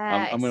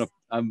 yes.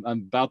 I'm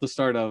about to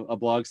start a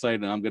blog site,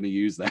 and I'm gonna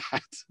use that.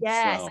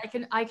 Yes, so,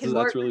 I can so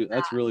work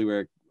that's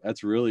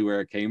really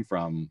where it came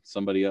from.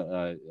 Somebody,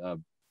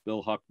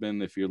 Bill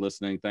Huckman, if you're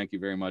listening, thank you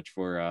very much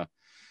for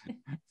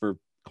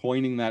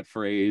coining that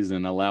phrase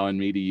and allowing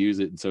me to use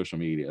it in social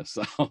media.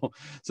 So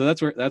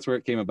that's where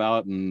it came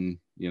about, and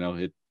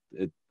it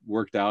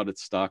worked out. It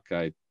stuck.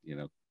 I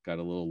got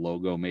a little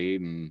logo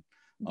made and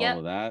all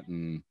of that,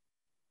 and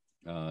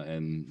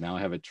now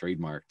I have it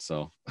trademarked.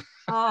 So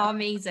oh,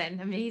 amazing.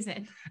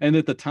 And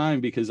at the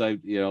time, because I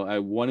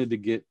wanted to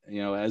get,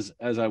 as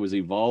I was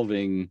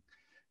evolving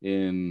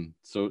in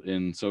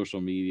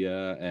social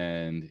media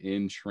and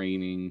in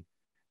training,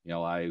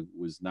 I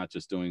was not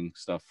just doing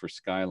stuff for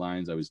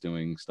Skylines. I was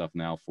doing stuff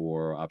now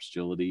for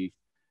Opsgility,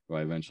 who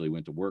I eventually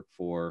went to work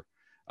for.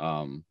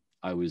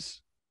 I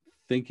was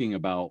thinking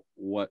about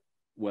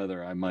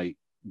whether I might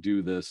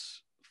do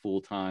this full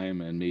time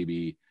and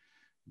maybe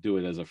do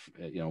it as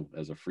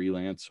a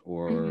freelance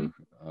or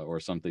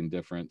something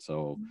different.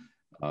 So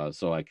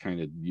I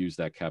kind of used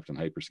that Captain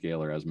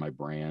Hyperscaler as my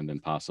brand,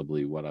 and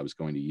possibly what I was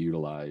going to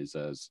utilize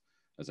as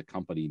a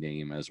company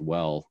name as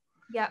well.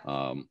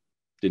 Yeah.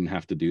 Didn't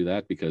have to do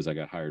that because I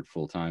got hired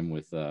full time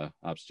with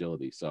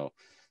Opsgility. So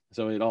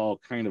it all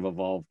kind of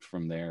evolved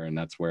from there, and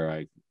that's where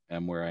I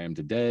am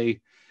today.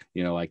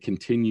 I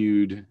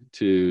continued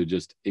to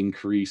just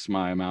increase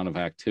my amount of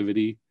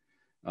activity,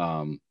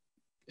 and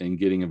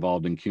getting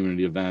involved in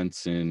community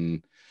events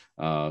and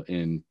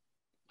in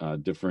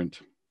different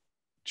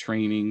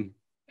training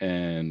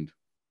and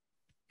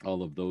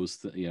all of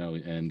those,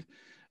 and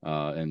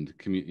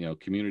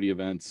community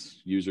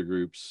events, user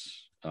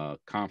groups,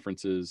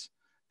 conferences,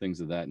 things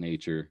of that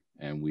nature.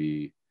 And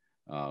we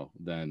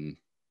then,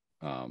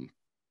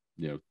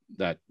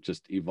 that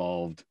just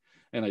evolved,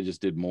 and I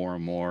just did more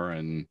and more,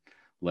 and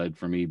led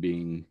for me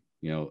being,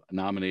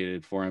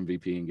 nominated for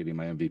MVP and getting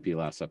my MVP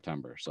last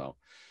September. So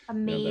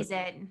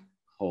amazing.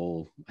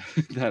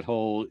 That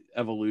whole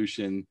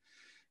evolution,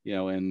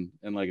 and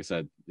like I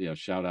said,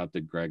 shout out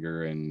to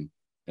Gregor and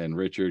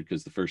Richard,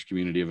 because the first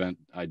community event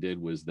I did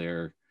was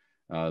their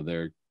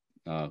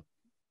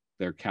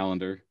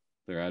calendar,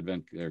 their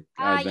advent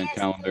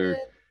calendar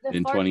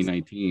in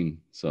 2019.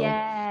 So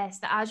yes,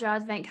 the Azure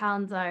Advent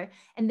Calendar,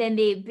 and then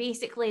they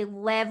basically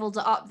leveled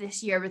it up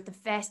this year with the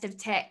Festive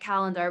Tech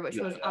Calendar, which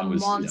was a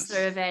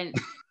monster event,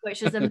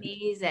 which was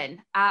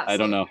amazing. Absolutely. I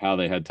don't know how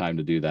they had time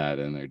to do that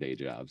in their day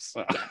jobs.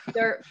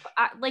 They're,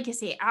 like I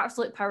say,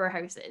 absolute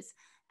powerhouses.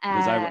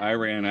 Because I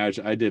ran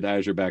Azure, I did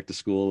Azure Back to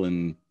School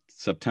in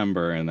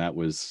September, and that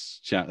was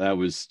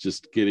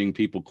just getting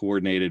people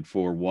coordinated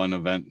for one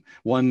event,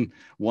 one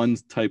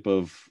type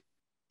of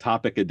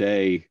topic a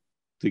day,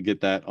 to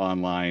get that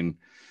online.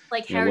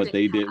 Like what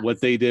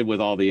they did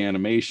with all the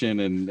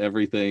animation and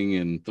everything,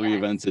 and 3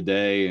 events a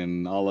day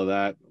and all of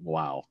that.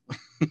 Wow.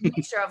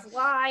 Mixture of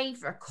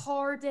live,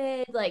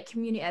 recorded, like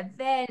community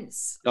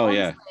events. Oh, honestly,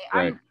 yeah,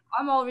 right.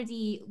 I'm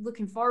already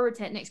looking forward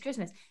to it next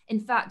Christmas.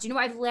 In fact, do you know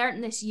what I've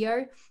learned this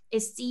year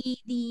is see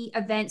the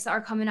events that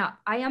are coming up.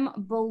 I am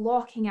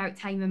blocking out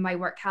time in my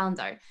work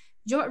calendar.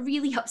 Do you know what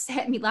really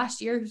upset me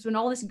last year was when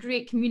all this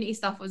great community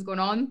stuff was going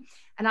on,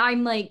 and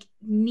I'm like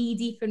knee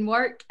deep in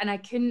work, and I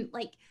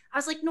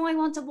was like, no, I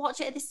want to watch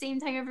it at the same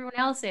time everyone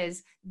else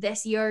is.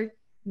 This year,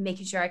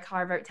 making sure I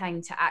carve out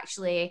time to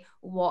actually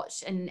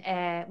watch and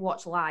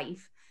watch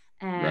live.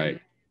 Right.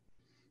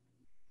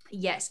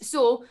 Yes.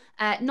 So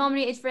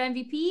nominated for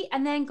MVP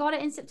and then got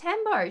it in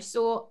September.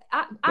 So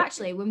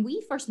actually, when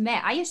we first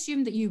met, I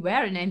assumed that you were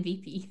an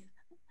MVP.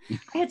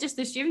 I had just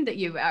assumed that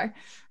you were.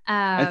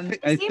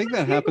 I think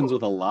that happens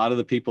with a lot of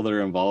the people that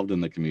are involved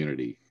in the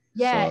community.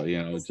 Yeah.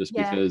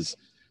 So,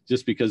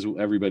 just because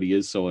everybody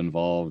is so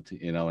involved,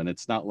 and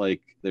it's not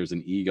like there's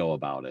an ego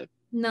about it.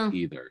 No.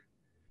 Either.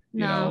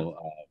 No.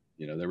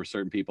 There were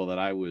certain people that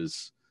I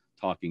was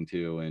talking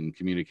to and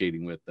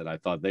communicating with that I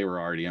thought they were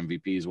already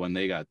MVPs when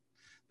they got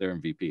their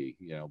MVP.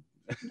 Yep.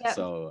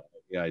 So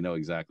Yeah, I know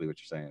exactly what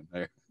you're saying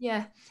there.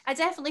 Yeah, I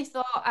definitely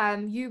thought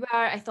you were.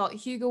 I thought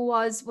Hugo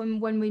was when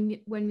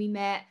we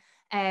met.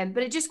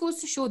 But it just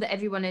goes to show that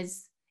everyone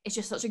is. It's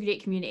just such a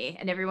great community,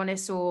 and everyone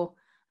is so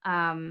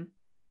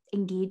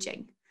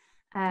engaging.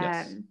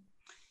 Yes.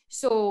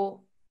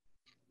 So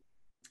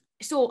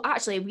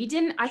actually, we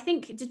didn't. I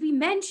think did we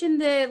mention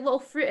the little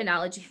fruit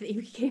analogy that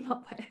we came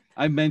up with?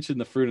 I mentioned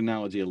the fruit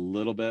analogy a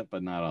little bit,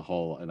 but not a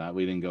whole, and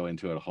we didn't go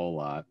into it a whole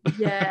lot.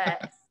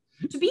 Yes.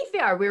 To be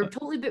fair, we're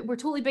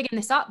totally bigging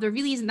this up. There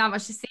really isn't that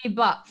much to say,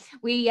 but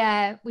we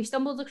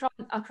stumbled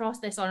across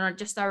this on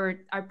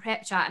our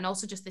prep chat and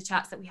also just the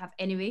chats that we have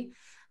anyway.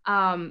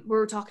 We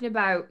were talking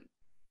about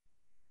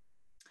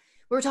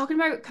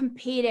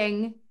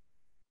comparing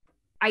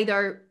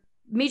either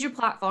major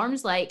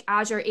platforms like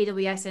Azure,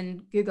 AWS,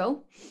 and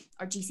Google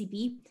or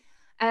GCP,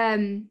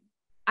 and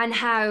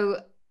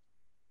how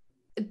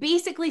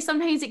basically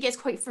sometimes it gets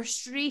quite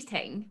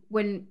frustrating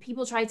when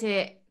people try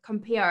to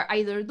compare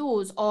either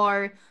those,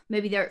 or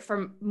maybe they're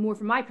from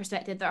my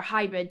perspective, they're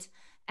hybrid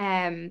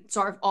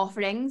sort of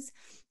offerings.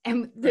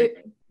 And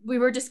we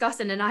were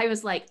discussing, and I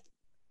was like,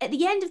 at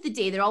the end of the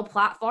day, they're all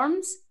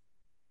platforms.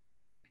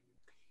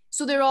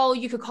 So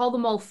you could call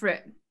them all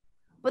fruit,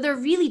 but they're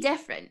really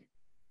different.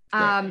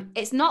 Right.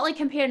 It's not like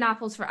comparing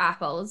apples for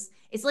apples.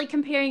 It's like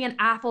comparing an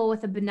apple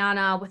with a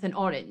banana with an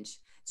orange.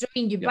 So I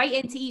mean, you bite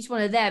into each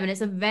one of them, and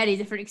it's a very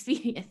different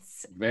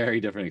experience. Very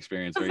different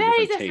experience.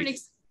 Very different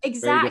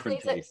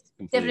exactly.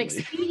 Different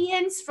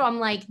experience from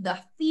like the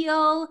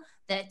feel,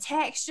 the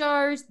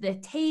textures, the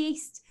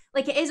taste.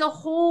 Like it is a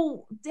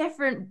whole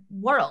different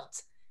world.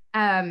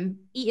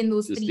 Eating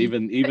those just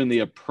even the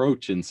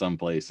approach in some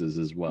places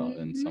as well,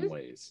 in some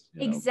ways.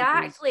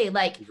 Exactly.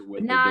 Like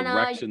with banana, the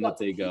direction that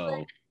they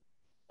go.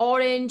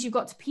 Orange, you've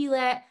got to peel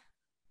it.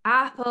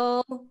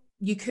 Apple,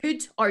 you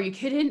could or you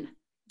couldn't.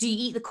 Do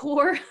you eat the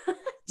core? Do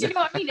you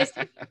know what I mean?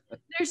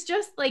 There's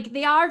just like,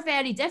 they are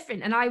very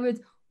different. And I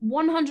would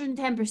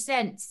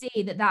 110%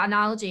 say that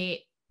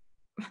analogy,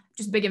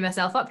 just bigging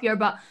myself up here,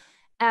 but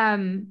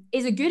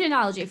is a good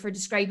analogy for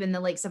describing the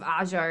likes of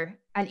Azure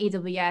and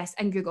AWS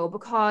and Google,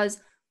 because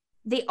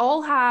they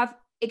all have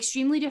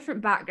extremely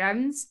different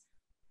backgrounds,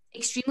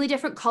 extremely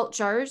different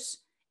cultures,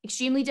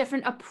 extremely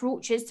different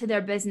approaches to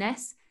their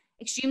business,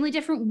 extremely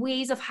different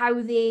ways of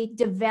how they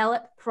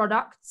develop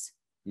products,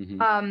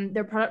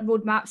 their product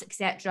roadmaps,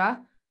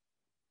 etc.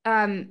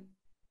 And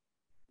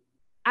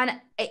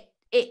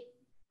it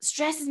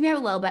stresses me out a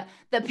little bit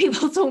that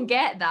people don't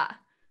get that.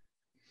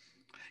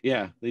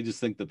 Yeah, they just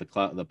think that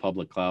the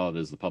public cloud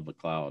is the public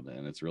cloud,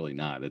 and it's really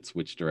not. It's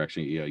which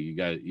direction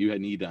you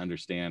need to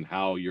understand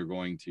how you're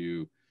going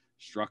to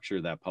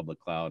structure that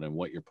public cloud and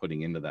what you're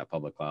putting into that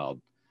public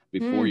cloud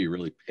before you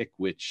really pick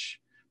which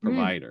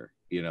provider.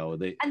 They all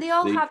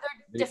have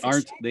their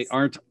different they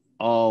aren't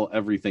all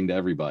everything to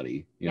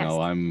everybody.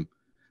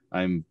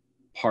 I'm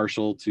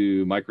partial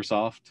to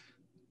Microsoft,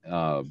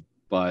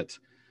 but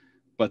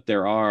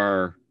there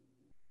are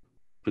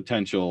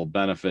potential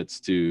benefits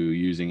to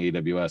using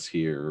AWS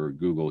here or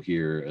Google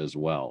here as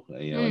well.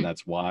 And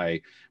that's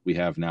why we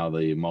have now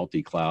the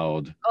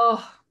multi-cloud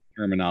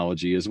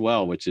terminology as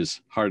well, which is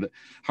hard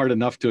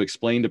enough to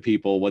explain to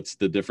people what's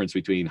the difference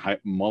between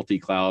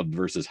multi-cloud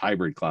versus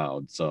hybrid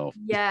cloud. So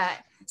yeah.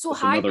 So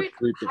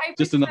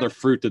another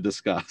fruit to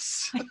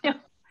discuss.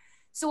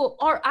 So,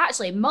 or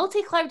actually,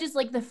 multi-cloud is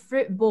like the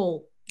fruit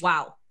bowl.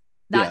 Wow,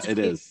 that's it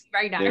is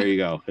right now. There you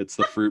go. It's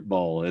the fruit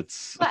bowl.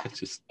 It's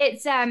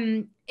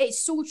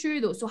so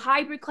true though. So,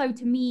 hybrid cloud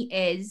to me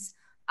is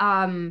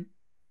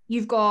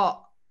you've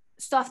got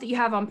stuff that you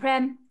have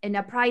on-prem in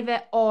a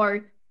private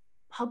or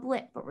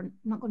public, but we're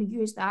not going to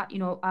use that.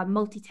 A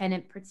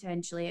multi-tenant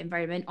potentially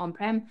environment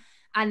on-prem,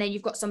 and then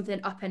you've got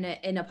something up in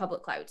a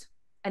public cloud.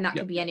 And that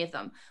could be any of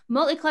them.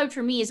 Multi-cloud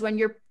for me is when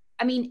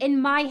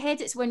in my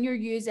head, it's when you're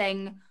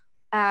using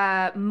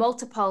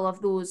multiple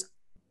of those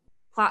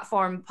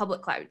platform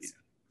public clouds.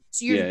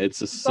 So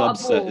it's a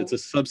subset. It's a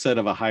subset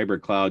of a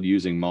hybrid cloud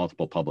using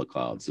multiple public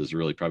clouds is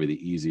really probably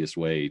the easiest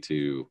way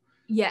to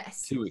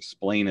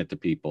explain it to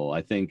people.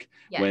 I think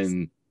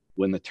when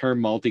the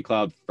term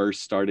multi-cloud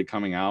first started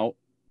coming out,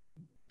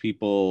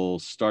 people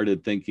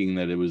started thinking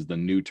that it was the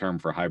new term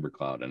for hybrid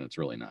cloud, and it's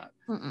really not.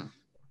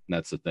 And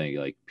that's the thing.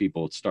 Like,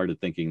 people started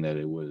thinking that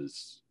it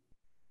was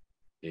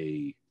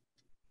a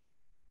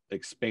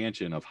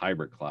expansion of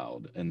hybrid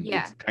cloud, and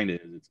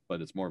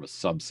but it's more of a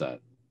subset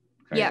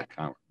kind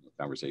of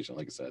conversation.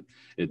 Like I said,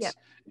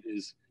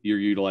 you're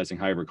utilizing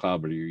hybrid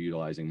cloud, but you're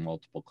utilizing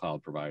multiple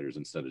cloud providers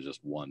instead of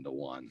just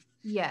one-to-one.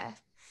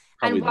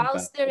 Probably and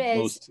whilst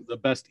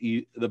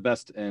the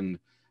best and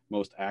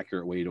most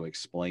accurate way to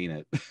explain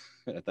it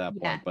at that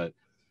point, but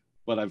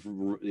I've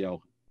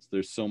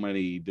there's so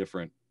many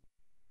different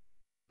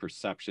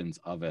perceptions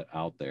of it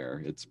out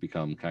there. It's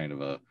become kind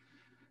of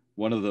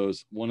one of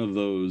those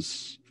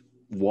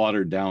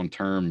watered down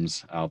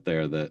terms out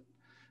there that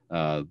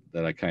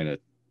I kind of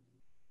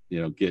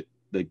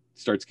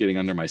starts getting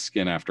under my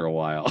skin after a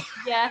while.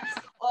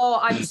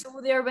 I'm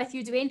so there with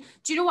you, Dwayne.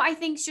 Do you know what I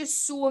think is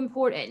just so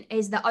important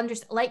is that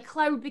like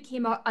cloud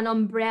became an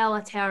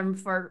umbrella term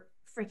for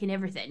freaking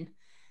everything.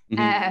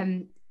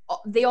 Mhm.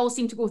 They all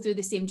seem to go through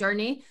the same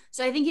journey.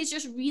 So I think it's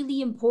just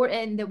really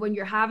important that when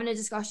you're having a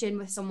discussion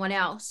with someone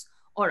else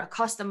or a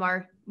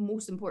customer,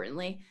 most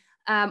importantly,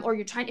 or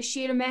you're trying to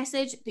share a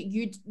message, that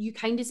you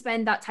kind of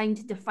spend that time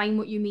to define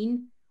what you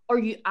mean, or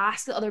you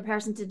ask the other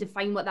person to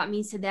define what that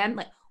means to them.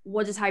 Like,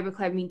 what does hybrid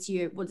cloud mean to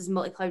you? What does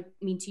multi-cloud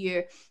mean to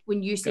you?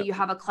 When you say Yep. you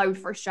have a cloud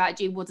first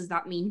strategy, what does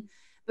that mean?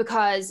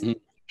 Because Mhm.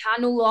 you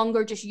can no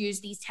longer just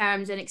use these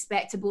terms and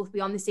expect to both be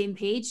on the same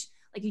page.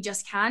 Like, you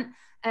just can't.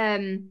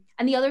 And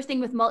the other thing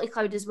with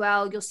multi-cloud as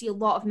well, you'll see a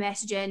lot of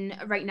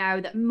messaging right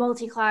now that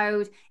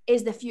multi-cloud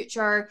is the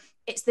future.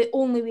 It's the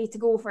only way to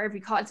go for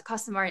every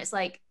customer. And it's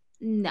like,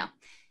 no.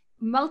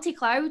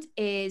 Multi-cloud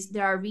is,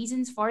 there are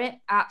reasons for it,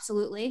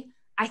 absolutely.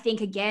 I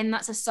think, again,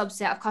 that's a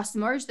subset of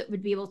customers that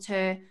would be able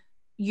to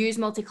use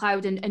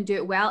multi-cloud and do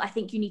it well. I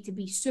think you need to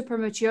be super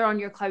mature on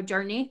your cloud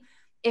journey.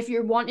 If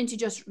you're wanting to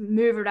just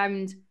move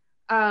around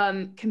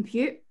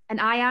compute and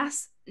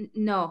IaaS,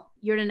 no,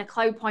 you're in a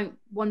cloud point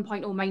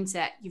 1.0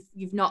 mindset.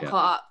 You've not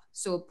caught up.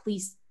 So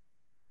please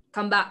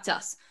come back to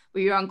us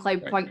where you're on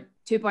cloud point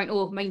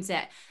 2.0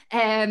 mindset.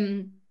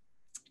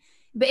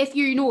 But if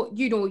you've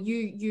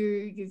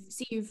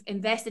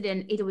invested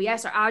in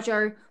AWS or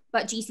Azure,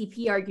 but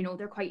GCP are,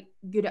 they're quite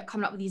good at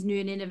coming up with these new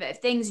and innovative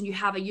things, and you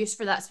have a use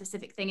for that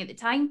specific thing at the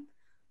time,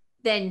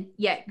 then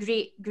yeah,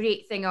 great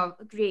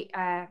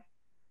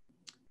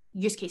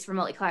use case for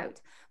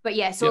multi-cloud. But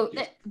yeah, so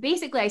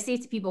basically I say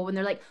to people when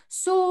they're like,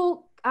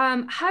 so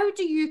how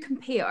do you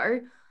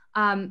compare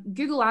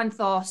Google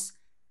Anthos,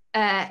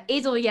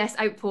 AWS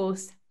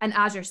Outpost, and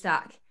Azure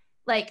Stack?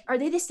 Like, are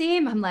they the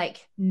same? I'm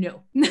like,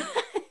 no.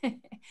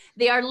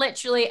 They are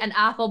literally an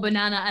apple,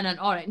 banana, and an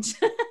orange.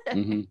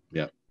 Mm-hmm.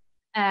 Yeah.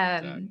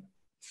 Exactly.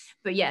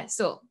 But yeah,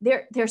 so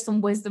there's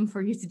some wisdom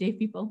for you today,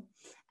 people.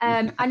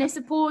 And I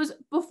suppose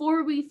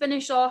before we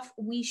finish off,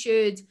 we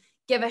should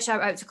give a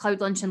shout out to Cloud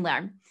Lunch and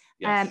Learn.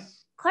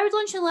 Yes. Cloud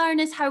Lunch and Learn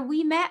is how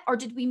we met, or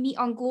did we meet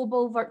on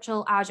Global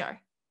Virtual Azure?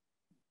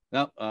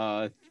 No,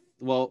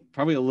 well,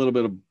 probably a little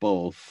bit of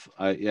both.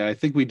 I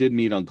think we did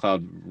meet on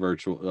Cloud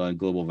Virtual,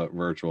 Global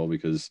Virtual,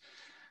 because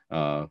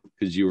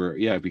you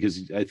were,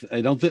 because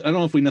I don't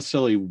know if we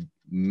necessarily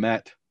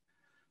met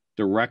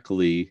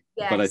directly,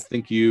 but I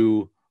think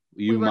you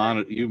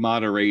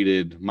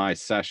moderated my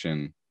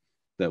session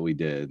that we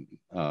did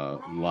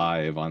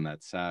live on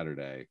that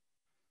Saturday.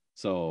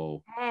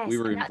 So we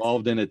were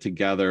involved in it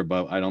together,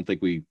 but I don't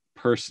think we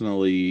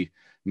personally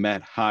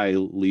met. Hi,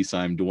 Lisa,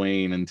 I'm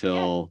Dwayne,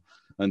 until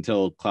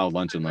Cloud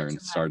Lunch and Learn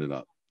started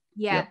up.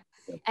 Yeah.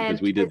 Yep.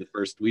 Because we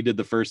did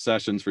the first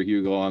sessions for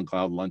Hugo on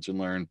Cloud Lunch and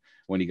Learn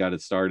when he got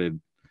it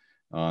started.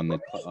 We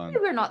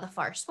were not the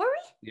first, were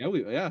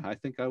we? Yeah, I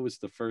think I was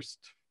the first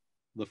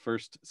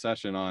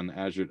session on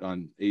Azure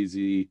on AZ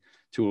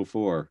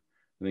 204.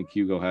 I think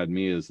Hugo had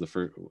me as the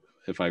first,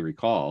 if I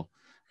recall.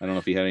 I don't know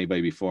if he had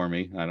anybody before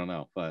me. I don't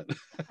know, but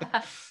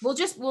we'll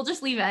just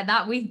leave it at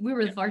that. We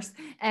were the first.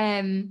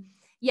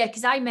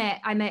 Because I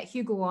met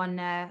Hugo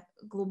on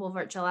Global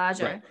Virtual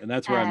Azure, right. And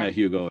that's where I met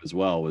Hugo as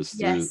well, was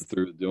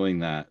through doing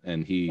that.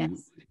 And he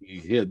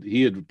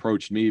had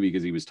approached me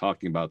because he was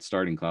talking about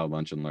starting Cloud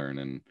Lunch and Learn,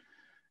 and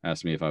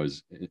asked me if I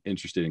was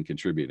interested in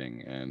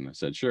contributing, and I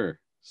said sure.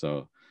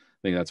 So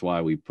I think that's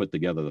why we put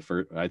together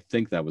I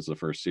think that was the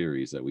first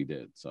series that we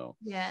did. So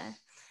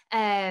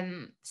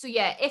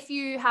if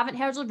you haven't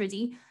heard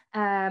already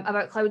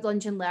about Cloud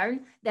Lunch and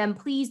Learn, then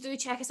please do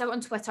check us out on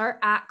Twitter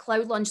at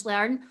Cloud Lunch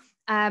Learn.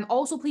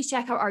 Also, please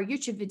check out our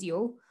YouTube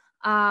video.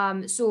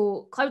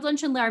 So Cloud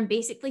Lunch and Learn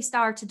basically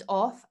started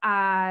off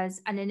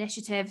as an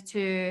initiative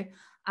to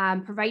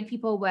provide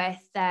people with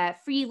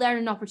free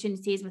learning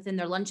opportunities within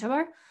their lunch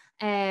hour.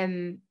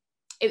 It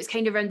was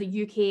kind of around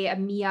the UK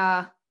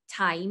EMEA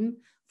time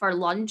for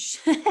lunch.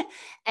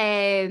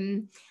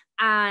 And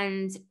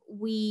I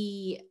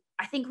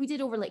think we did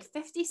over like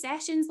 50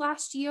 sessions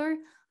last year.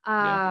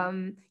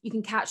 You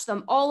can catch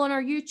them all on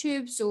our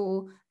YouTube.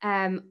 So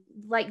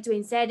like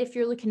Dwayne said, if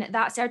you're looking at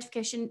that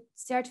certification,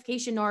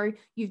 or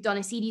you've done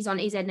a series on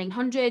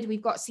AZ900,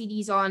 we've got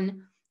CDs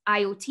on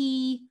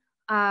IoT,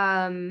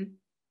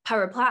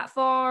 Power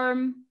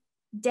Platform,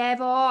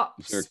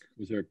 DevOps.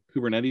 Was there a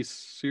Kubernetes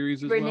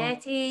series as well?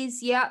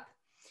 Kubernetes, yep.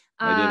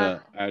 I did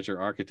a Azure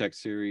Architect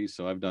series,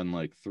 so I've done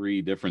like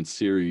 3 different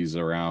series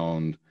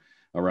around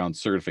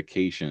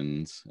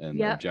certifications and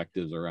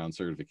objectives around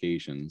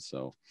certifications.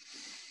 So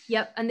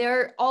and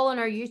they're all on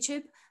our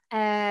YouTube.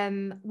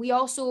 We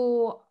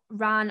also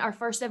ran our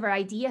first ever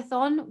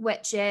Ideathon,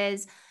 which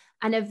is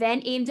an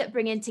event aimed at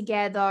bringing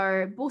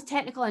together both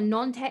technical and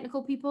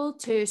non-technical people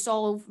to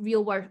solve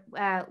real world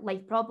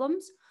life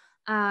problems.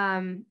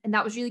 And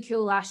that was really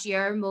cool last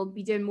year, and we'll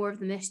be doing more of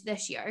them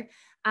this year.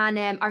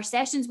 And our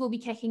sessions will be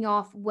kicking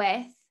off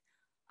with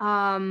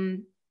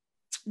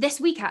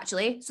this week,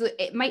 actually. So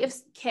it might have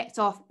kicked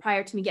off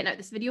prior to me getting out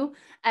this video,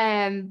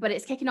 but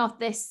it's kicking off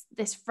this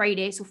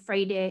Friday. So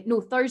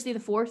Thursday the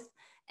 4th,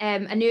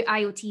 a new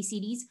IoT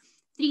series,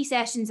 3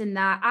 sessions in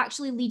that,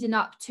 actually leading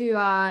up to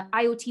a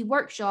IoT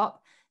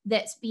workshop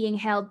that's being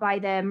held by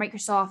the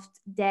Microsoft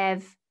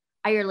Dev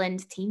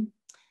Ireland team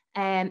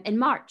in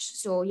March.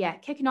 So yeah,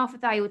 kicking off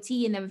with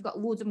IoT, and then we've got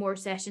loads of more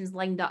sessions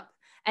lined up.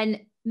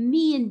 And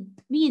me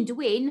and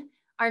Dwayne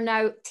are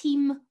now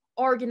team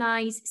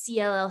organized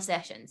CLL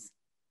sessions.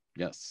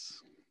 Yes.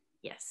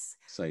 Yes.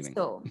 Exciting.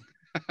 So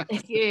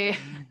if you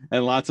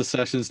and lots of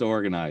sessions to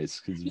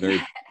organize. It's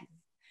very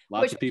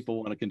lots of people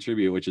want to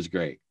contribute, which is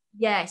great.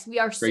 Yes, we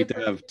are great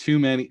to have too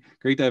many.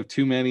 Great to have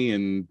too many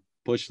and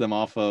push them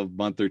off a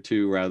month or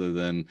two rather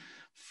than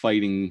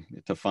fighting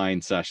to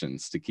find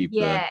sessions to keep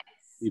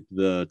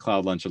the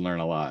Cloud Lunch and Learn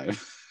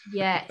alive.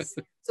 Yes.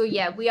 So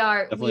yeah, we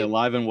are definitely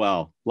alive and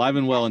well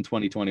in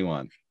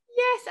 2021.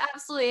 Yes,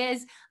 absolutely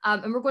is.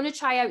 And we're going to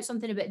try out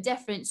something a bit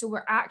different. So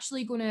we're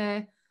actually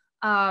going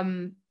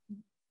to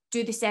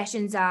do the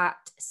sessions at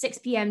 6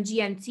 p.m.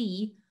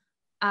 GMT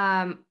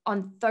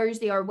on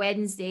Thursday or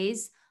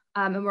Wednesdays.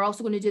 And we're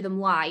also going to do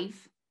them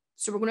live.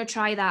 So we're going to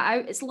try that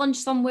out. It's lunch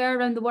somewhere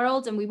around the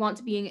world, and we want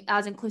to be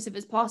as inclusive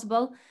as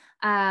possible.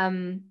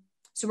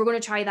 So we're going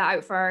to try that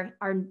out for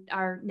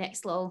our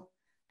next little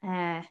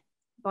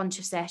bunch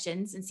of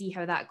sessions and see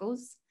how that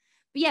goes.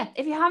 But yeah,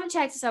 if you haven't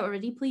checked us out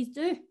already, please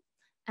do.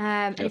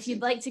 And if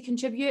you'd like to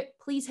contribute,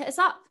 please hit us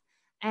up.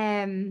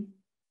 Anything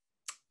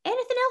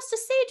else to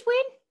say,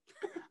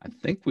 Dwayne? I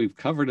think we've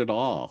covered it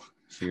all.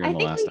 I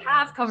think we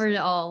have covered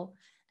it all.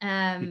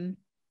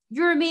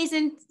 Your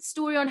amazing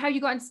story on how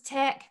you got into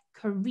tech,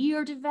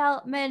 career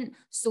development,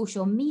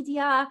 social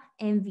media,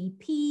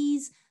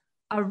 MVPs,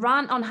 a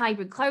rant on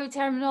hybrid cloud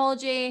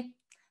terminology.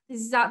 This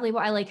is exactly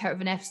what I like out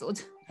of an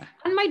episode.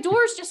 And my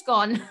door's just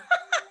gone.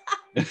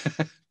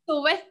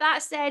 So with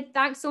that said,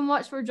 thanks so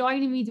much for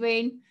joining me,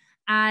 Dwayne.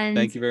 And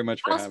thank you very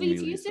much for having me. I'll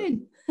speak to you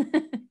soon.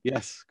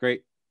 Yes,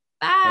 great.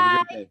 Bye.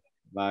 Have a great day.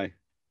 Bye.